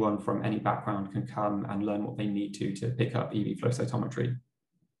anyone from any background can come and learn what they need to pick up EV flow cytometry.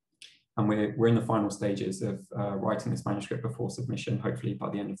 And we're in the final stages of writing this manuscript before submission, hopefully by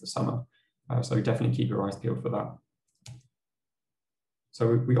the end of the summer. So definitely keep your eyes peeled for that.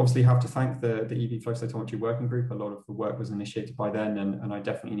 So we obviously have to thank the EV flow cytometry working group. A lot of the work was initiated by them, and I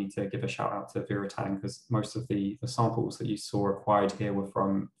definitely need to give a shout out to Vera Tang, because most of the samples that you saw acquired here were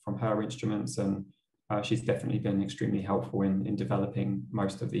from her instruments, and she's definitely been extremely helpful in developing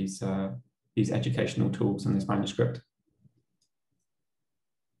most of these educational tools in this manuscript.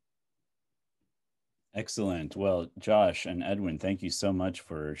 Excellent. Well, Josh and Edwin, thank you so much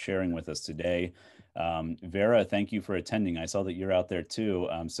for sharing with us today. Vera, thank you for attending. I saw that you're out there too,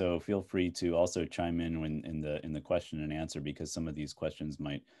 so feel free to also chime in in the question and answer, because some of these questions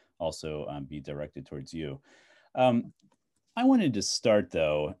might also be directed towards you. I wanted to start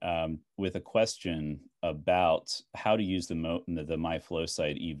though with a question about how to use the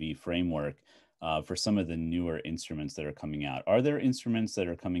MIFlowCyt-EV framework for some of the newer instruments that are coming out. Are there instruments that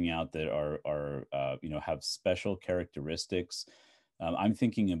are coming out that are have special characteristics? I'm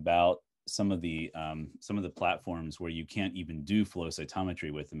thinking about some of the platforms where you can't even do flow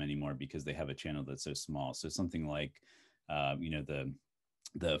cytometry with them anymore because they have a channel that's so small. So something like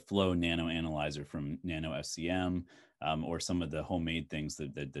the flow nano analyzer from Nano FCM, or some of the homemade things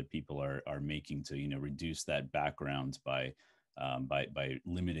that people are making to reduce that background by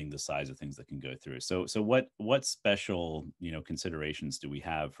limiting the size of things that can go through. So what special considerations do we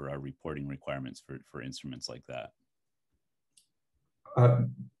have for our reporting requirements for instruments like that?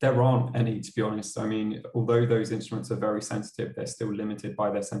 There aren't any, to be honest. I mean, although those instruments are very sensitive, they're still limited by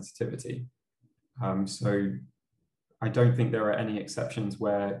their sensitivity. So I don't think there are any exceptions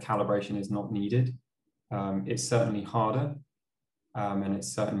where calibration is not needed. It's certainly harder, and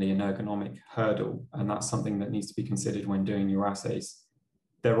it's certainly an ergonomic hurdle, and that's something that needs to be considered when doing your assays.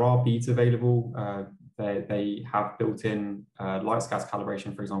 There are beads available. They have built-in light gas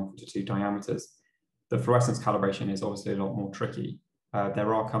calibration, for example, to 2 diameters. The fluorescence calibration is obviously a lot more tricky.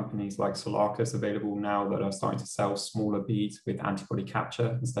 There are companies like Solarcus available now that are starting to sell smaller beads with antibody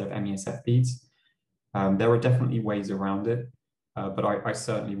capture instead of MESF beads. There are definitely ways around it, but I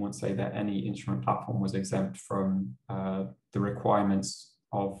certainly won't say that any instrument platform was exempt from the requirements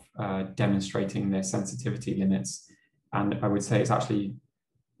of demonstrating their sensitivity limits. And I would say it's actually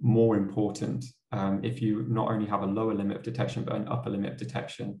more important if you not only have a lower limit of detection, but an upper limit of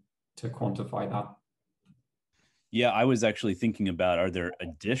detection to quantify that. Yeah, I was actually thinking about, are there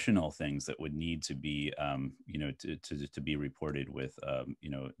additional things that would need to be, you know, to be reported with, you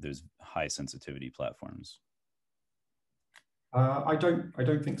know, those high sensitivity platforms? I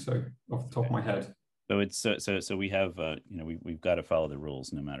don't think so off the top of my head. So it's so we have, you know, we've got to follow the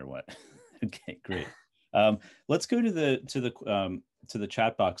rules no matter what. Okay, great. Let's go to the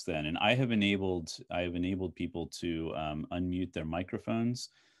chat box then, and I have enabled people to unmute their microphones.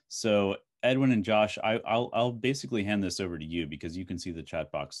 So Edwin and Josh, I'll basically hand this over to you because you can see the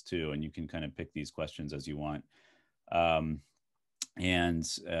chat box too, and you can kind of pick these questions as you want.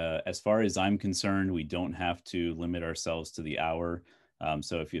 As far as I'm concerned, we don't have to limit ourselves to the hour.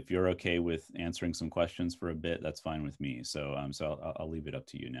 So if you're okay with answering some questions for a bit, that's fine with me. So I'll leave it up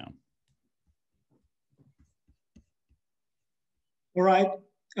to you now. All right.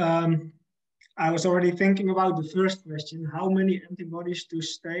 I was already thinking about the first question: how many antibodies to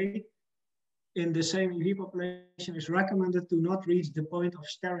stay in the same EV population is recommended to not reach the point of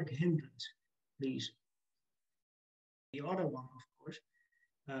steric hindrance, please? The other one, of course.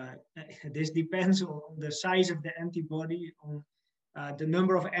 This depends on the size of the antibody, on the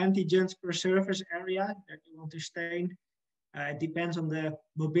number of antigens per surface area that you want to stain. It depends on the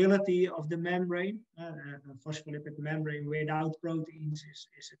mobility of the membrane. A phospholipid membrane without proteins is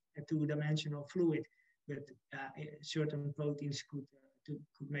a two-dimensional fluid, but certain proteins could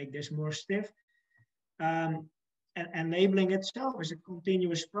make this more stiff. And enabling itself is a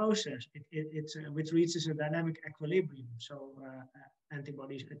continuous process. Which reaches a dynamic equilibrium. So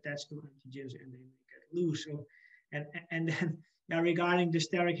antibodies attach to antigens and they get loose. So and then regarding the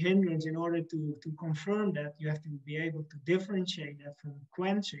steric hindrance, in order to confirm that, you have to be able to differentiate that from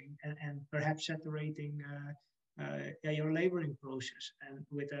quenching and perhaps saturating your labeling process. And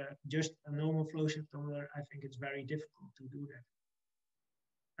with just a normal flow cytometer, I think it's very difficult to do that.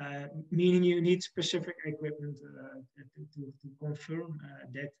 Meaning you need specific equipment to confirm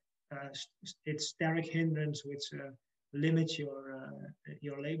that it's steric hindrance which limits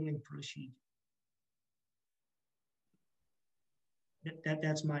your labeling procedure.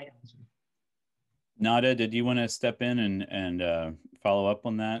 That's my answer. Nada, did you want to step in and follow up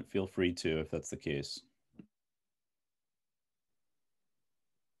on that? Feel free to, if that's the case.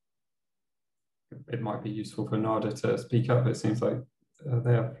 It might be useful for Nada to speak up. It seems like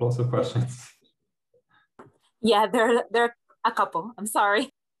they have lots of questions. Yeah, there are a couple. I'm sorry.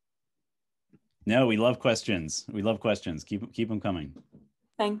 No, we love questions. We love questions. Keep them coming.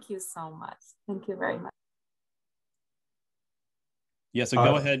 Thank you so much. Thank you very much. Yeah, so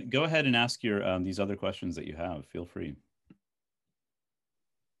go ahead and ask your these other questions that you have. Feel free.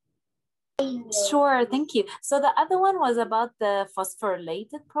 Sure, thank you. So the other one was about the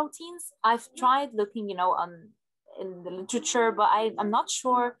phosphorylated proteins. I've tried looking, you know, in the literature, but I'm not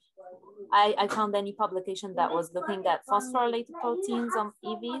sure I found any publication that was looking at phosphorylated proteins on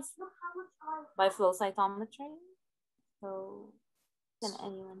EVs by flow cytometry. So can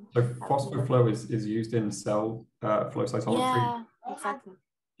anyone? So phosphoflow is used in cell flow cytometry. Yeah, exactly.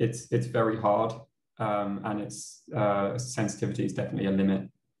 It's very hard, and its sensitivity is definitely a limit.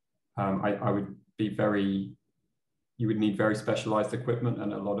 I would be you would need very specialized equipment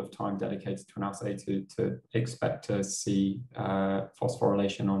and a lot of time dedicated to an assay to expect to see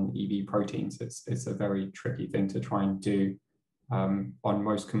phosphorylation on EV proteins. It's a very tricky thing to try and do. On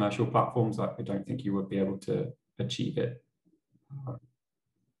most commercial platforms, I don't think you would be able to achieve it.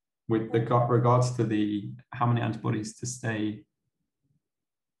 With regards to how many antibodies to stay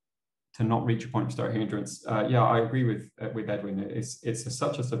to not reach a point of steric hindrance, yeah, I agree with Edwin. It's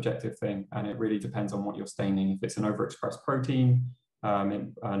such a subjective thing, and it really depends on what you're staining. If it's an overexpressed protein,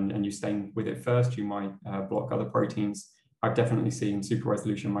 and you stain with it first, you might block other proteins. I've definitely seen super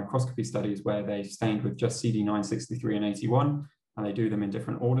resolution microscopy studies where they stained with just CD9, 63, and 81, and they do them in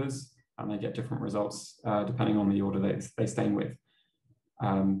different orders, and they get different results depending on the order they stain with.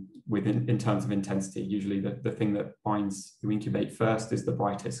 in terms of intensity. Usually the thing that binds you incubate first is the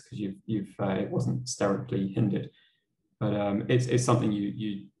brightest, because it wasn't sterically hindered. But it's something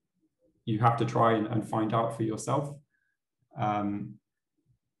you have to try and find out for yourself.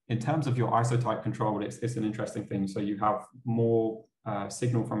 In terms of your isotype control, it's an interesting thing. So you have more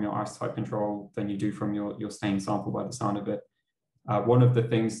signal from your isotype control than you do from your stain sample, by the sound of it. One of the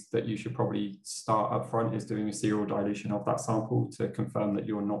things that you should probably start up front is doing a serial dilution of that sample to confirm that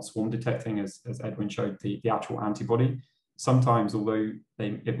you're not swarm detecting, as Edwin showed, the actual antibody. Sometimes, although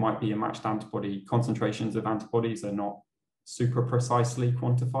it might be a matched antibody, concentrations of antibodies are not super precisely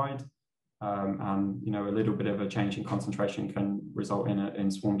quantified. And a little bit of a change in concentration can result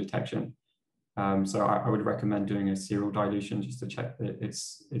in swarm detection. So I would recommend doing a serial dilution just to check that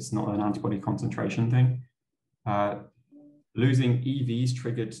it's not an antibody concentration thing. Losing EVs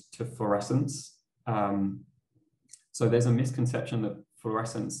triggered to fluorescence. So there's a misconception that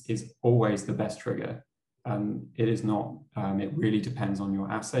fluorescence is always the best trigger. It is not. It really depends on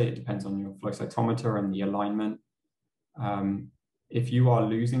your assay. It depends on your flow cytometer and the alignment. If you are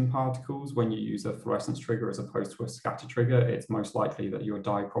losing particles when you use a fluorescence trigger as opposed to a scatter trigger, it's most likely that your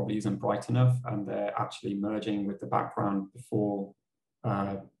dye probably isn't bright enough and they're actually merging with the background before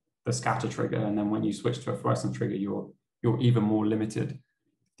the scatter trigger. And then when you switch to a fluorescence trigger, you're even more limited.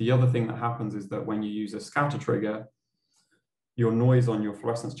 The other thing that happens is that when you use a scatter trigger, your noise on your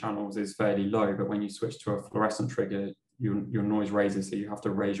fluorescence channels is fairly low, but when you switch to a fluorescent trigger, your noise raises, so you have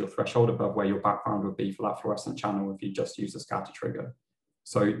to raise your threshold above where your background would be for that fluorescent channel if you just use a scatter trigger.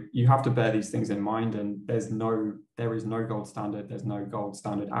 So you have to bear these things in mind, and there is no gold standard. There's no gold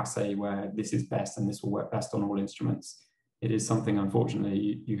standard assay where this is best and this will work best on all instruments. It is something,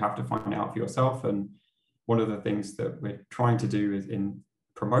 unfortunately, you have to find out for yourself. And one of the things that we're trying to do is in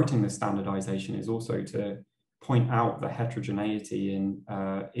promoting the standardization is also to point out the heterogeneity in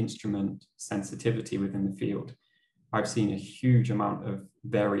instrument sensitivity within the field. I've seen a huge amount of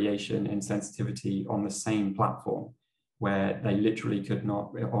variation in sensitivity on the same platform, where they literally could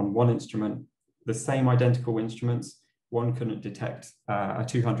not, on one instrument, the same identical instruments, one couldn't detect a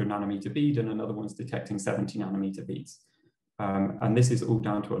 200 nanometer bead and another one's detecting 70 nanometer beads. And this is all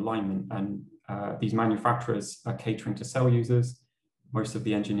down to alignment. And these manufacturers are catering to cell users. Most of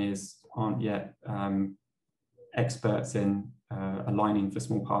the engineers aren't yet experts in aligning for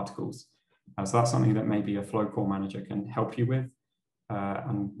small particles. So that's something that maybe a flow core manager can help you with.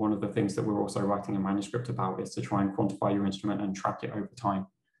 And one of the things that we're also writing a manuscript about is to try and quantify your instrument and track it over time.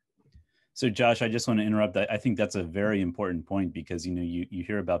 So Josh, I just want to interrupt. I think that's a very important point, because you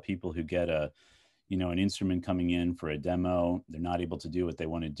hear about people who get an instrument coming in for a demo. They're not able to do what they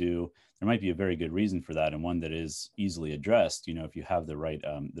want to do. There might be a very good reason for that, and one that is easily addressed, if you have the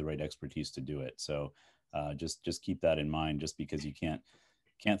right expertise to do it. So just keep that in mind. Just because you can't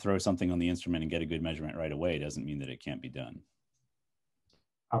throw something on the instrument and get a good measurement right away doesn't mean that it can't be done.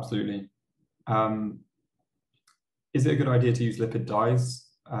 Absolutely. Is it a good idea to use lipid dyes?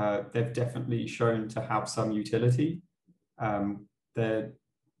 They've definitely shown to have some utility. They're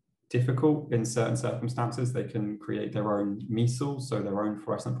difficult in certain circumstances. They can create their own mesals, so their own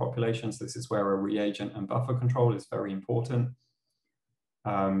fluorescent populations. This is where a reagent and buffer control is very important.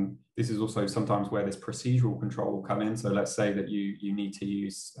 This is also sometimes where this procedural control will come in. So let's say that you need to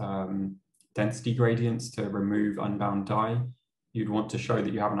use density gradients to remove unbound dye. You'd want to show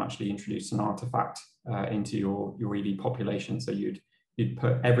that you haven't actually introduced an artifact into your EV population. So you'd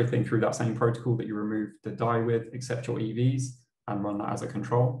put everything through that same protocol that you removed the dye with, except your EVs, and run that as a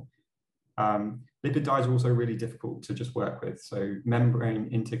control. Lipid dyes are also really difficult to just work with. So membrane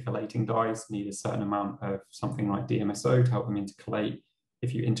intercalating dyes need a certain amount of something like DMSO to help them intercalate.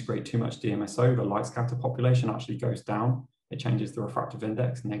 If you integrate too much DMSO, the light scatter population actually goes down. It changes the refractive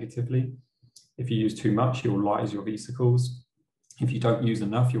index negatively. If you use too much, you'll lyse your vesicles. If you don't use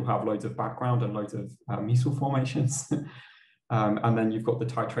enough, you'll have loads of background and loads of mesal formations. And then you've got the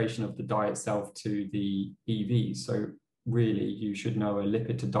titration of the dye itself to the EVs. So really, you should know a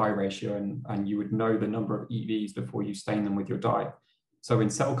lipid to dye ratio, and you would know the number of EVs before you stain them with your dye. So in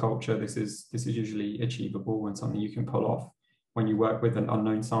cell culture, this is usually achievable and something you can pull off. When you work with an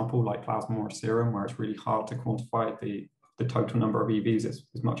unknown sample like plasma or serum, where it's really hard to quantify the total number of EVs,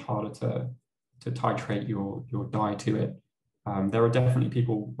 it's much harder to titrate your dye to it. There are definitely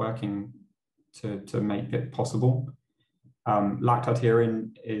people working to make it possible.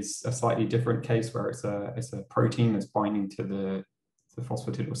 Lactadherin is a slightly different case, where it's a protein that's binding to the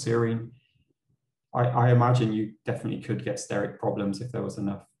phosphatidylserine. I imagine you definitely could get steric problems if there was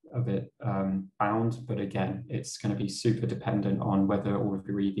enough of it bound, but again, it's going to be super dependent on whether all of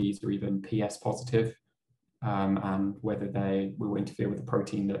your EVs are even PS positive. and whether they will interfere with the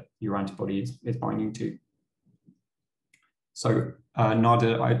protein that your antibody is binding to. So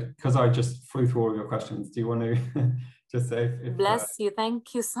Nada, because I just flew through all of your questions, do you want to just say if Bless you.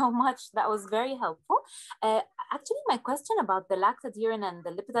 Thank you so much. That was very helpful. Actually, my question about the lactate urine and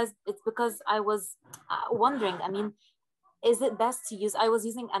the lipidized, it's because I was wondering, I mean, is it best to use, I was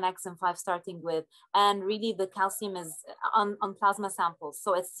using Annexin 5 starting with, and really the calcium is on plasma samples.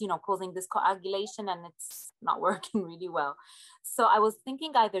 So it's, you know, causing this coagulation and it's not working really well. So I was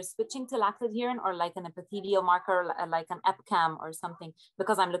thinking either switching to lactate urine or like an epithelial marker, like an EpCAM or something,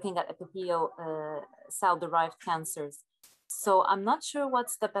 because I'm looking at epithelial cell-derived cancers. So I'm not sure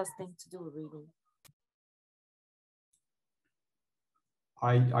what's the best thing to do, really.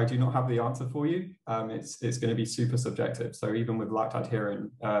 I do not have the answer for you. It's going to be super subjective. So even with lactate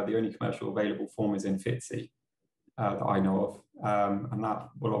urine, the only commercial available form is in FITC that I know of. And that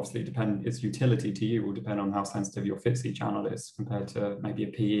will obviously depend, its utility to you will depend on how sensitive your FITC channel is compared to maybe a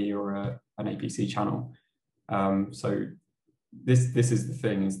PE or an APC channel. So this is the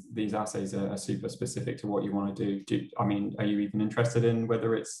thing, is these assays are super specific to what you want to do. I mean, are you even interested in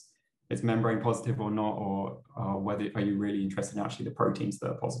whether it's membrane positive or not, or whether are you really interested in actually the proteins that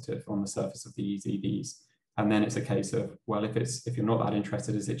are positive on the surface of these EVs? And then it's a case of, well, if you're not that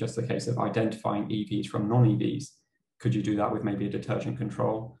interested, is it just a case of identifying EVs from non-EVs? Could you do that with maybe a detergent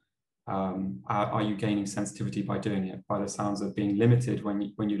control? Are you gaining sensitivity by doing it? By the sounds of being limited, when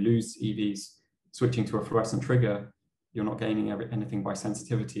you lose EVs, switching to a fluorescent trigger, you're not gaining anything by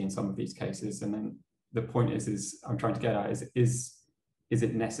sensitivity in some of these cases. And then the point is I'm trying to get at is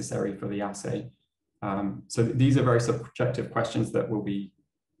it necessary for the assay? So these are very subjective questions that will be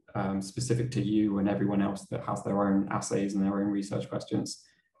specific to you and everyone else that has their own assays and their own research questions.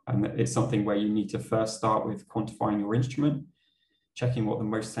 And it's something where you need to first start with quantifying your instrument, checking what the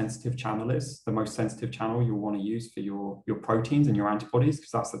most sensitive channel is, the most sensitive channel you'll want to use for your proteins and your antibodies,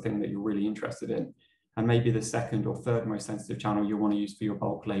 because that's the thing that you're really interested in. And maybe the second or third most sensitive channel you'll want to use for your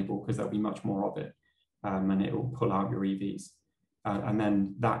bulk label, because there'll be much more of it, and it will pull out your EVs. And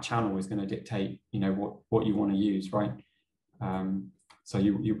then that channel is going to dictate, you know, what you want to use, right? So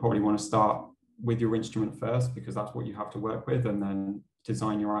you probably want to start with your instrument first, because that's what you have to work with, and then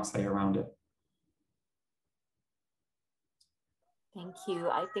design your assay around it. Thank you.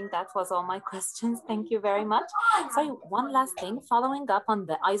 I think that was all my questions. Thank you very much. Sorry, one last thing, following up on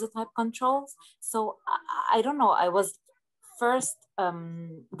the isotype controls. So I don't know, I was first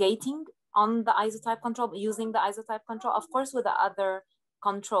gating on the isotype control, using the isotype control, of course, with the other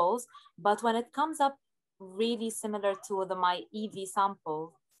controls. But when it comes up really similar to my EV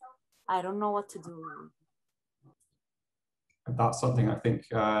sample, I don't know what to do. That's something I think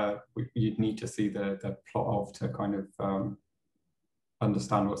you'd need to see the plot of to kind of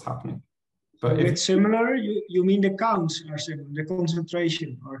understand what's happening. But if it's similar, you mean the counts are similar, the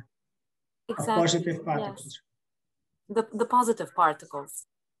concentration or exactly, positive particles? Yes. The positive particles.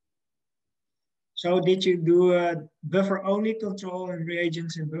 So did you do a buffer-only control and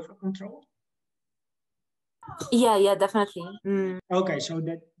reagents in buffer control? Yeah, definitely. Mm. Okay, so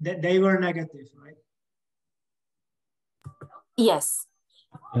that they were negative, right? Yes.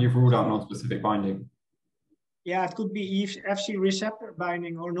 And you've ruled out non-specific binding. Yeah, it could be FC receptor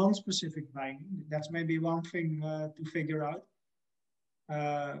binding or non-specific binding. That's maybe one thing to figure out,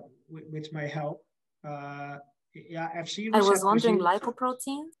 which may help. Yeah, FC receptor. I was wondering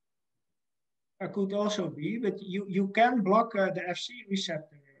lipoprotein. Could also be, but you can block the FC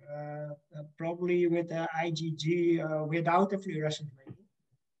receptor probably with the IgG without a fluorescent label.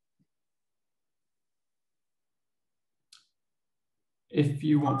 If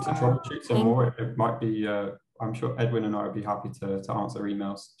you want to troubleshoot some more, it might be, I'm sure Edwin and I would be happy to answer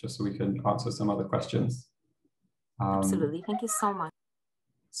emails just so we can answer some other questions. Absolutely, thank you so much.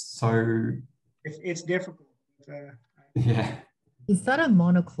 So it's difficult. Yeah. Is that a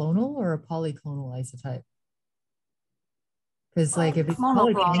monoclonal or a polyclonal isotype? Because like if it's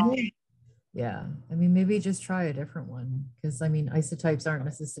polyclonal, yeah, I mean, maybe just try a different one, because I mean, isotypes aren't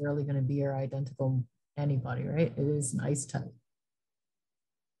necessarily going to be your identical antibody, right? It is an isotype.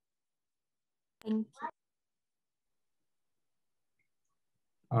 Thank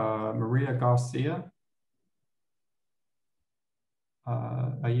you. Maria Garcia,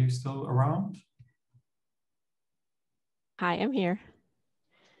 are you still around? Hi, I'm here.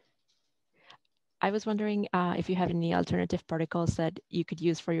 I was wondering if you have any alternative protocols that you could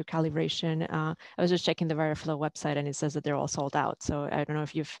use for your calibration. I was just checking the VeraFlow website and it says that they're all sold out. So I don't know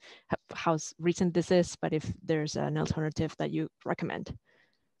if how recent this is, but if there's an alternative that you recommend.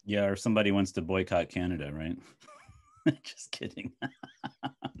 Yeah, or somebody wants to boycott Canada, right? Just kidding.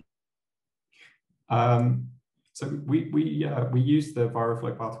 So we use the viral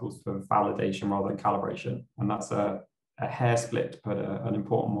flow particles for validation rather than calibration, and that's a hair split, but an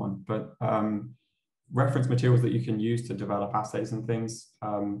important one. But reference materials that you can use to develop assays and things.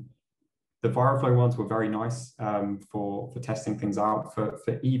 The viral flow ones were very nice for testing things out. For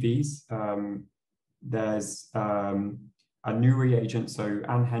EVs, there's a new reagent. So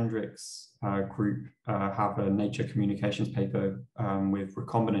Anne Hendricks' group have a Nature Communications paper with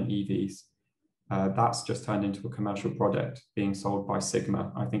recombinant EVs. That's just turned into a commercial product being sold by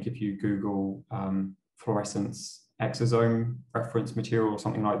Sigma. I think if you Google fluorescence exosome reference material or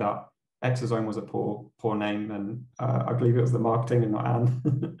something like that, exosome was a poor name, and I believe it was the marketing and not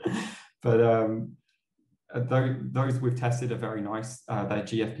Anne. But those we've tested are very nice. They're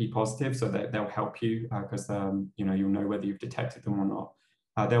GFP positive, so they'll help you because you'll know whether you've detected them or not.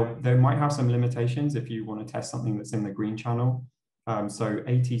 They might have some limitations if you want to test something that's in the green channel. So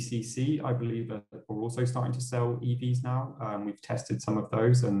ATCC, I believe, are also starting to sell EVs now. We've tested some of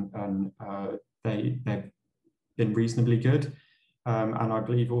those, and they've been reasonably good. And I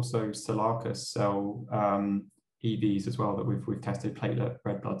believe also Solarcus sell EVs as well that we've tested, platelet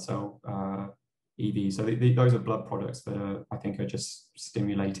red blood cell EVs. So those are blood products that I think are just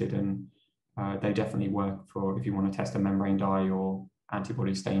stimulated, and they definitely work for if you want to test a membrane dye or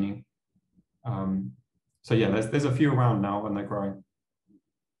antibody staining. So yeah, there's a few around now and they're growing.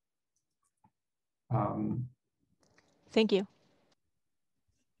 Thank you.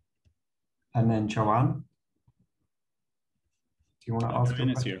 And then Joanne, do you want to ask?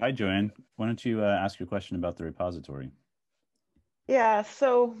 Joanne is here. Hi, Joanne. Why don't you ask your question about the repository? Yeah,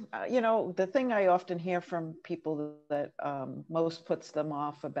 so, the thing I often hear from people that most puts them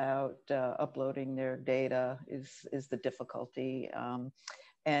off about uploading their data is the difficulty.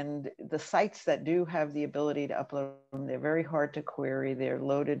 And the sites that do have the ability to upload them, they're very hard to query. They're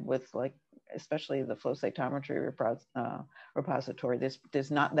loaded with, like, especially the flow cytometry repository.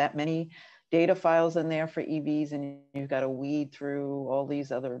 There's not that many data files in there for EVs, and you've got to weed through all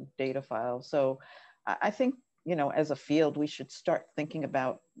these other data files. So I think, as a field, we should start thinking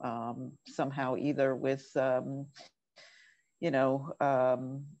about somehow either with,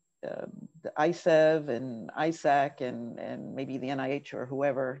 the ICEV and ISAC and maybe the NIH or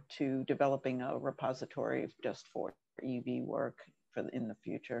whoever to developing a repository just for EV work in the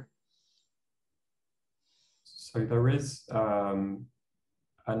future. So there is an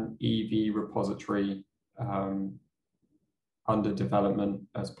EV repository under development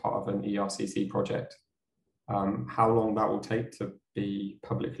as part of an ERCC project. How long that will take to be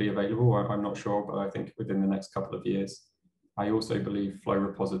publicly available, I'm not sure, but I think within the next couple of years. I also believe Flow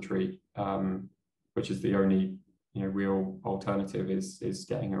Repository, which is the only real alternative, is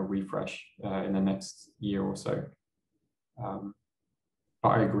getting a refresh in the next year or so. But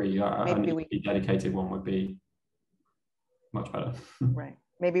I agree, a dedicated one would be much better. Right.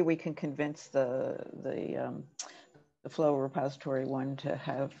 Maybe we can convince the Flow Repository one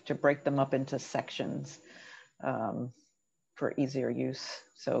to break them up into sections for easier use.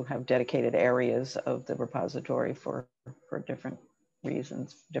 So have dedicated areas of the repository for different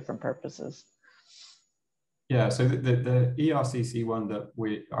reasons, different purposes. Yeah, so the ERCC one that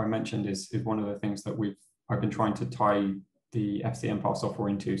I mentioned is one of the things that I've been trying to tie the FCMPAR software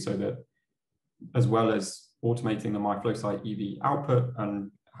into, so that as well as automating the MIFlowCyt-EV output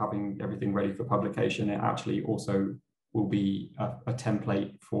and having everything ready for publication, it actually also will be a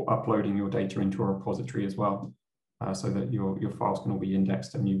template for uploading your data into a repository as well, so that your files can all be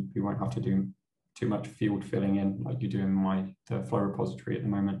indexed and you won't have to do too much field filling in like you do in the Flow repository at the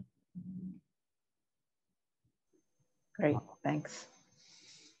moment. Great, thanks.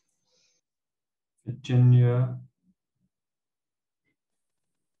 Virginia.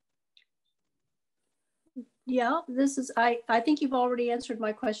 Yeah, I think you've already answered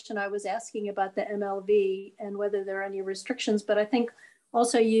my question. I was asking about the MLV and whether there are any restrictions, but I think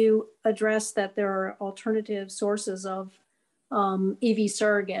also you addressed that there are alternative sources of EV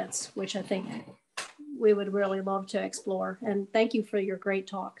surrogates, which I think we would really love to explore. And thank you for your great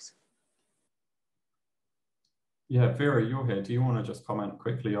talks. Yeah, Vera, you're here. Do you want to just comment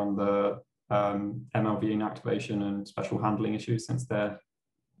quickly on the MLV inactivation and special handling issues, since they're...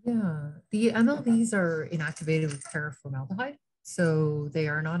 Yeah, the MLVs are inactivated with paraformaldehyde, so they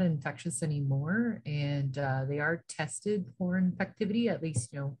are not infectious anymore, and they are tested for infectivity, at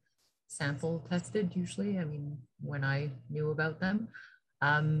least, sample tested usually, I mean, when I knew about them.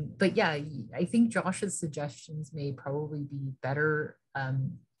 But yeah, I think Josh's suggestions may probably be better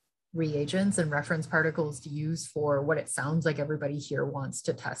reagents and reference particles to use for what it sounds like everybody here wants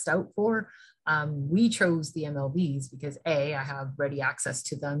to test out for. We chose the MLVs because A, I have ready access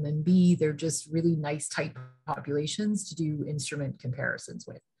to them, and B, they're just really nice tight populations to do instrument comparisons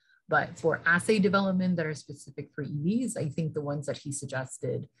with. But for assay development that are specific for EVs, I think the ones that he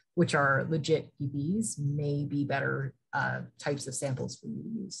suggested, which are legit EVs, may be better types of samples for you to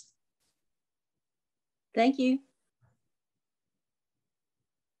use. Thank you.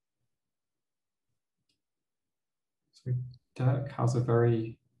 So Dirk has a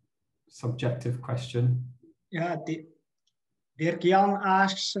very subjective question. Yeah, Dirk Jan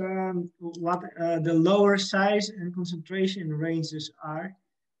asks what the lower size and concentration ranges are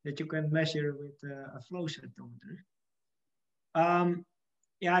that you can measure with a flow cytometer.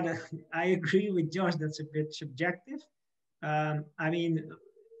 Yeah, I agree with Josh, that's a bit subjective. I mean,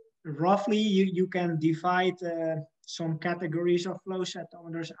 roughly you can divide some categories of flow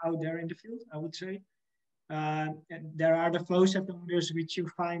cytometers out there in the field, I would say. There are the flow cytometers which you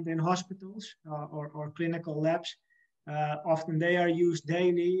find in hospitals or clinical labs. Often they are used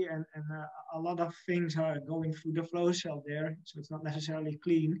daily, and a lot of things are going through the flow cell there, so it's not necessarily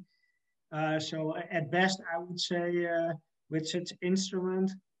clean. So at best, I would say with such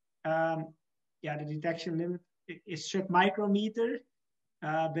instrument, yeah, the detection limit is sub-micrometer,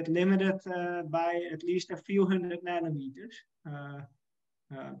 but limited by at least a few hundred nanometers.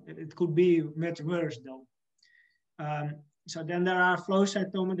 It could be much worse though. So then there are flow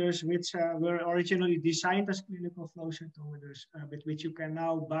cytometers which were originally designed as clinical flow cytometers, but which you can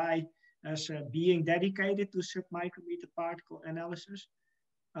now buy as being dedicated to sub-micrometer particle analysis.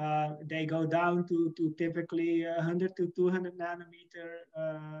 They go down to typically 100 to 200 nanometer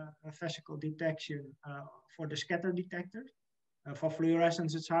vesicle detection for the scatter detector. For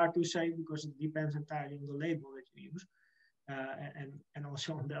fluorescence, it's hard to say because it depends entirely on the label that you use and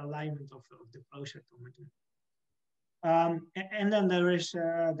also on the alignment of the flow cytometer. And then there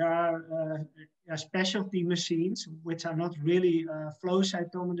are specialty machines which are not really flow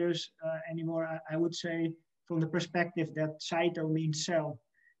cytometers anymore. I would say from the perspective that cyto means cell,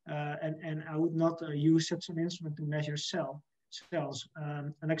 and I would not use such an instrument to measure cells.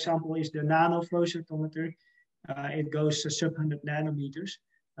 An example is the nano flow cytometer. It goes sub 100 nanometers.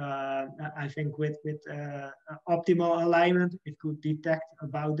 I think with optimal alignment, it could detect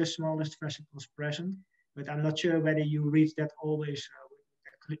about the smallest vesicles present. But I'm not sure whether you reach that always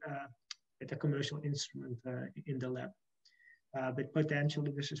with a commercial instrument in the lab. But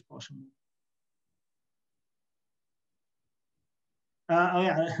potentially this is possible. Oh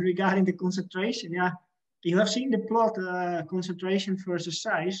yeah, regarding the concentration, yeah, you have seen the plot concentration versus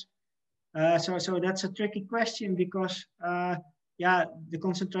size. So that's a tricky question because yeah, the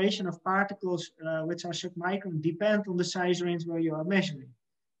concentration of particles which are submicron depend on the size range where you are measuring.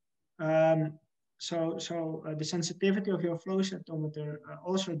 So the sensitivity of your flow cytometer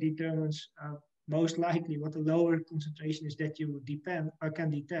also determines most likely what the lower concentration is that you can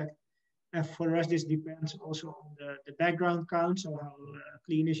detect. And for us, this depends also on the background count, so how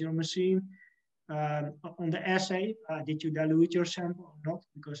clean is your machine. On the assay, did you dilute your sample or not?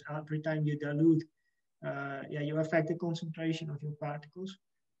 Because every time you dilute, yeah, you affect the concentration of your particles.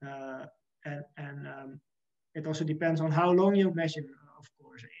 It also depends on how long you measure, of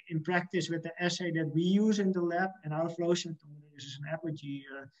course. In practice, with the assay that we use in the lab and our flow cytometer is an apogee,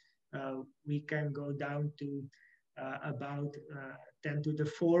 we can go down to about 10 to the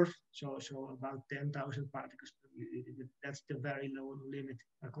 4th, so about 10,000 particles per milliliter. That's the very low limit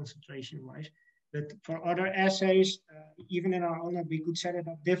concentration-wise. But for other assays, even in our own lab, we could set it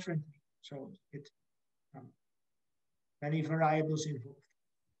up differently. So it's many variables involved.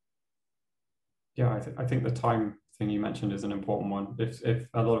 Yeah, I think the time thing you mentioned is an important one. If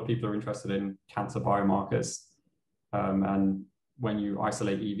a lot of people are interested in cancer biomarkers, and when you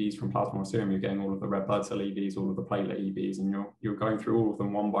isolate EVs from plasma or serum, you're getting all of the red blood cell EVs, all of the platelet EVs, and you're going through all of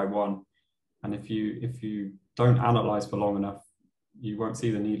them one by one. And if you don't analyze for long enough, you won't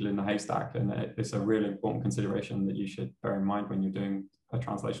see the needle in the haystack. And it's a really important consideration that you should bear in mind when you're doing a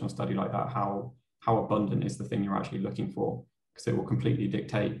translational study like that. How abundant is the thing you're actually looking for? Because it will completely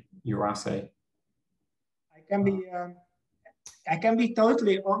dictate your assay. I can be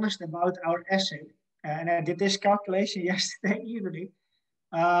totally honest about our assay, and I did this calculation yesterday evening.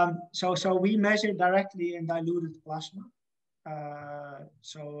 So we measure directly in diluted plasma.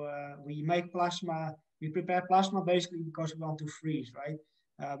 We make plasma, we prepare plasma basically because we want to freeze, right?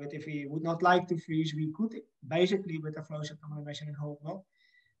 But if we would not like to freeze, we could basically with a flow cytometer measure in whole blood.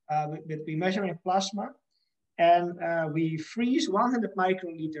 But we measure in plasma, and we freeze 100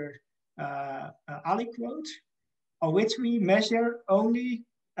 microliter aliquotes, on which we measure only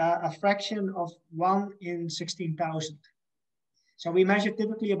a fraction of 1 in 16,000. So we measure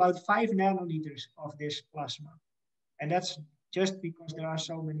typically about 5 nanoliters of this plasma. And that's just because there are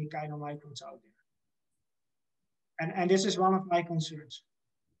so many chylomicrons out there. And this is one of my concerns.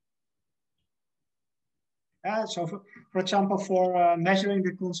 So for example, for measuring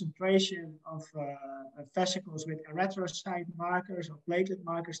the concentration of vesicles with erythrocyte markers or platelet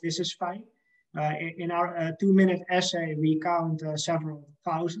markers, this is fine. In our 2-minute assay, we count several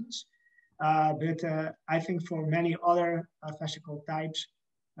thousands. But I think for many other vesicle types,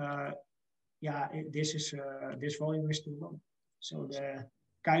 this volume is too low. So the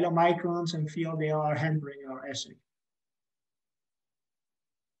chylomicrons and VLDL are hampering our assay.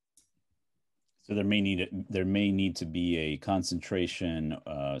 So there may need to be a concentration,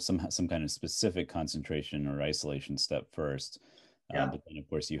 some kind of specific concentration or isolation step first. But then of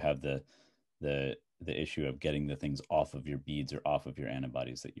course you have the issue of getting the things off of your beads or off of your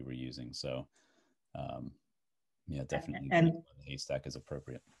antibodies that you were using. So yeah, definitely the haystack is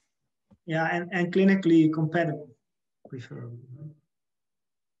appropriate. Yeah, and clinically compatible, preferably.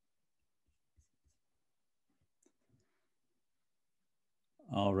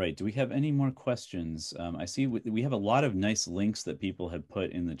 All right, do we have any more questions? I see we have a lot of nice links that people have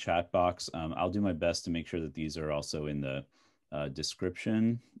put in the chat box. I'll do my best to make sure that these are also in the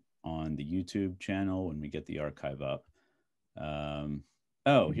description on the YouTube channel when we get the archive up.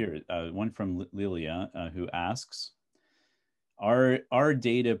 Oh, here, one from Lilia who asks, are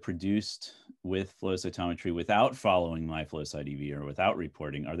data produced with flow cytometry without following MIFlowCyt-EV or without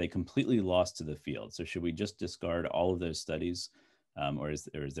reporting, are they completely lost to the field? So should we just discard all of those studies? Or is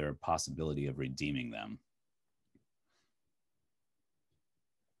there a possibility of redeeming them?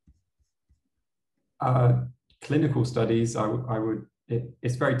 Clinical studies,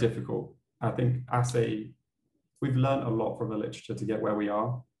 it's very difficult. I think we've learned a lot from the literature to get where we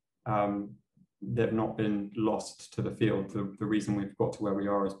are. They've not been lost to the field. The reason we've got to where we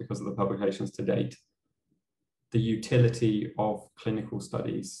are is because of the publications to date. The utility of clinical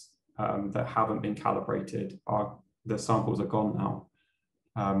studies that haven't been calibrated, the samples are gone now.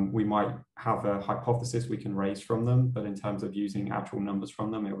 We might have a hypothesis we can raise from them, but in terms of using actual numbers from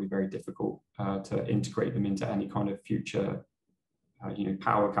them, it'll be very difficult to integrate them into any kind of future,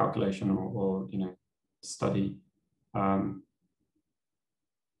 power calculation or study. And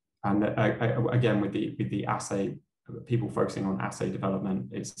again, with the assay, people focusing on assay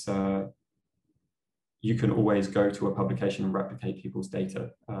development, it's you can always go to a publication and replicate people's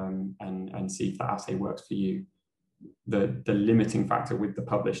data and see if that assay works for you. The limiting factor with the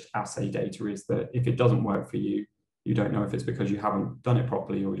published assay data is that if it doesn't work for you, you don't know if it's because you haven't done it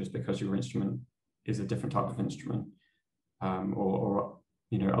properly or just because your instrument is a different type of instrument, or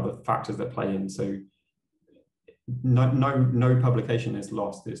other factors that play in. So no publication is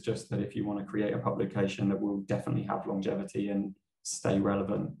lost. It's just that if you want to create a publication that will definitely have longevity and stay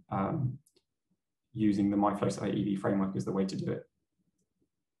relevant, using the MIFlowCyt-EV framework is the way to do it.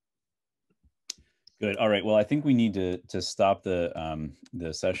 Good. All right. Well, I think we need to stop the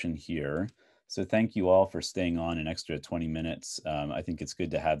session here. So thank you all for staying on an extra 20 minutes. I think it's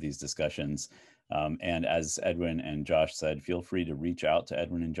good to have these discussions. And as Edwin and Josh said, feel free to reach out to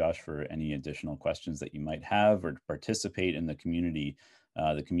Edwin and Josh for any additional questions that you might have, or to participate in the community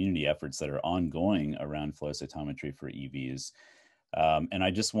efforts that are ongoing around flow cytometry for EVs. And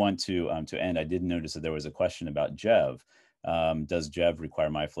I just want to end, I did notice that there was a question about JEV. Does JEV require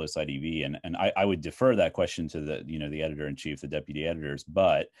MIFlowCyt-EV? And I would defer that question to the editor-in-chief, the deputy editors,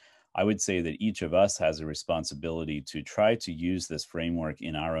 but I would say that each of us has a responsibility to try to use this framework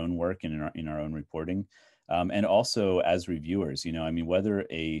in our own work and in our own reporting. And also as reviewers, whether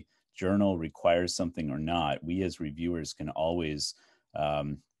a journal requires something or not, we as reviewers can always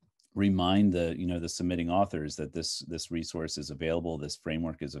remind the submitting authors that this resource is available, this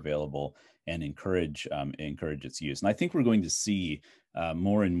framework is available, and encourage its use. And I think we're going to see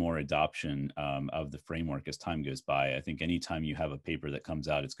more and more adoption of the framework as time goes by. I think anytime you have a paper that comes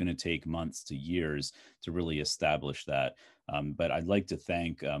out, it's going to take months to years to really establish that. But I'd like to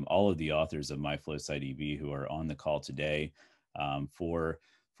thank all of the authors of MIFlowCyt-EV who are on the call today for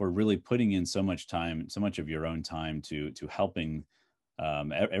really putting in so much time, so much of your own time to helping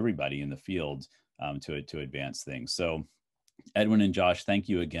everybody in the field to advance things. So Edwin and Josh, thank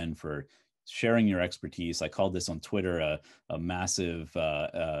you again for sharing your expertise. I called this on Twitter a massive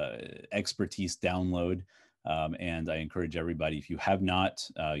expertise download. And I encourage everybody, if you have not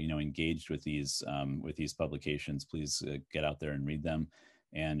engaged with these publications, please get out there and read them.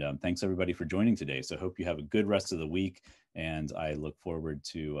 And thanks everybody for joining today. So hope you have a good rest of the week, and I look forward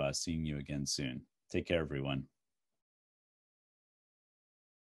to seeing you again soon. Take care, everyone.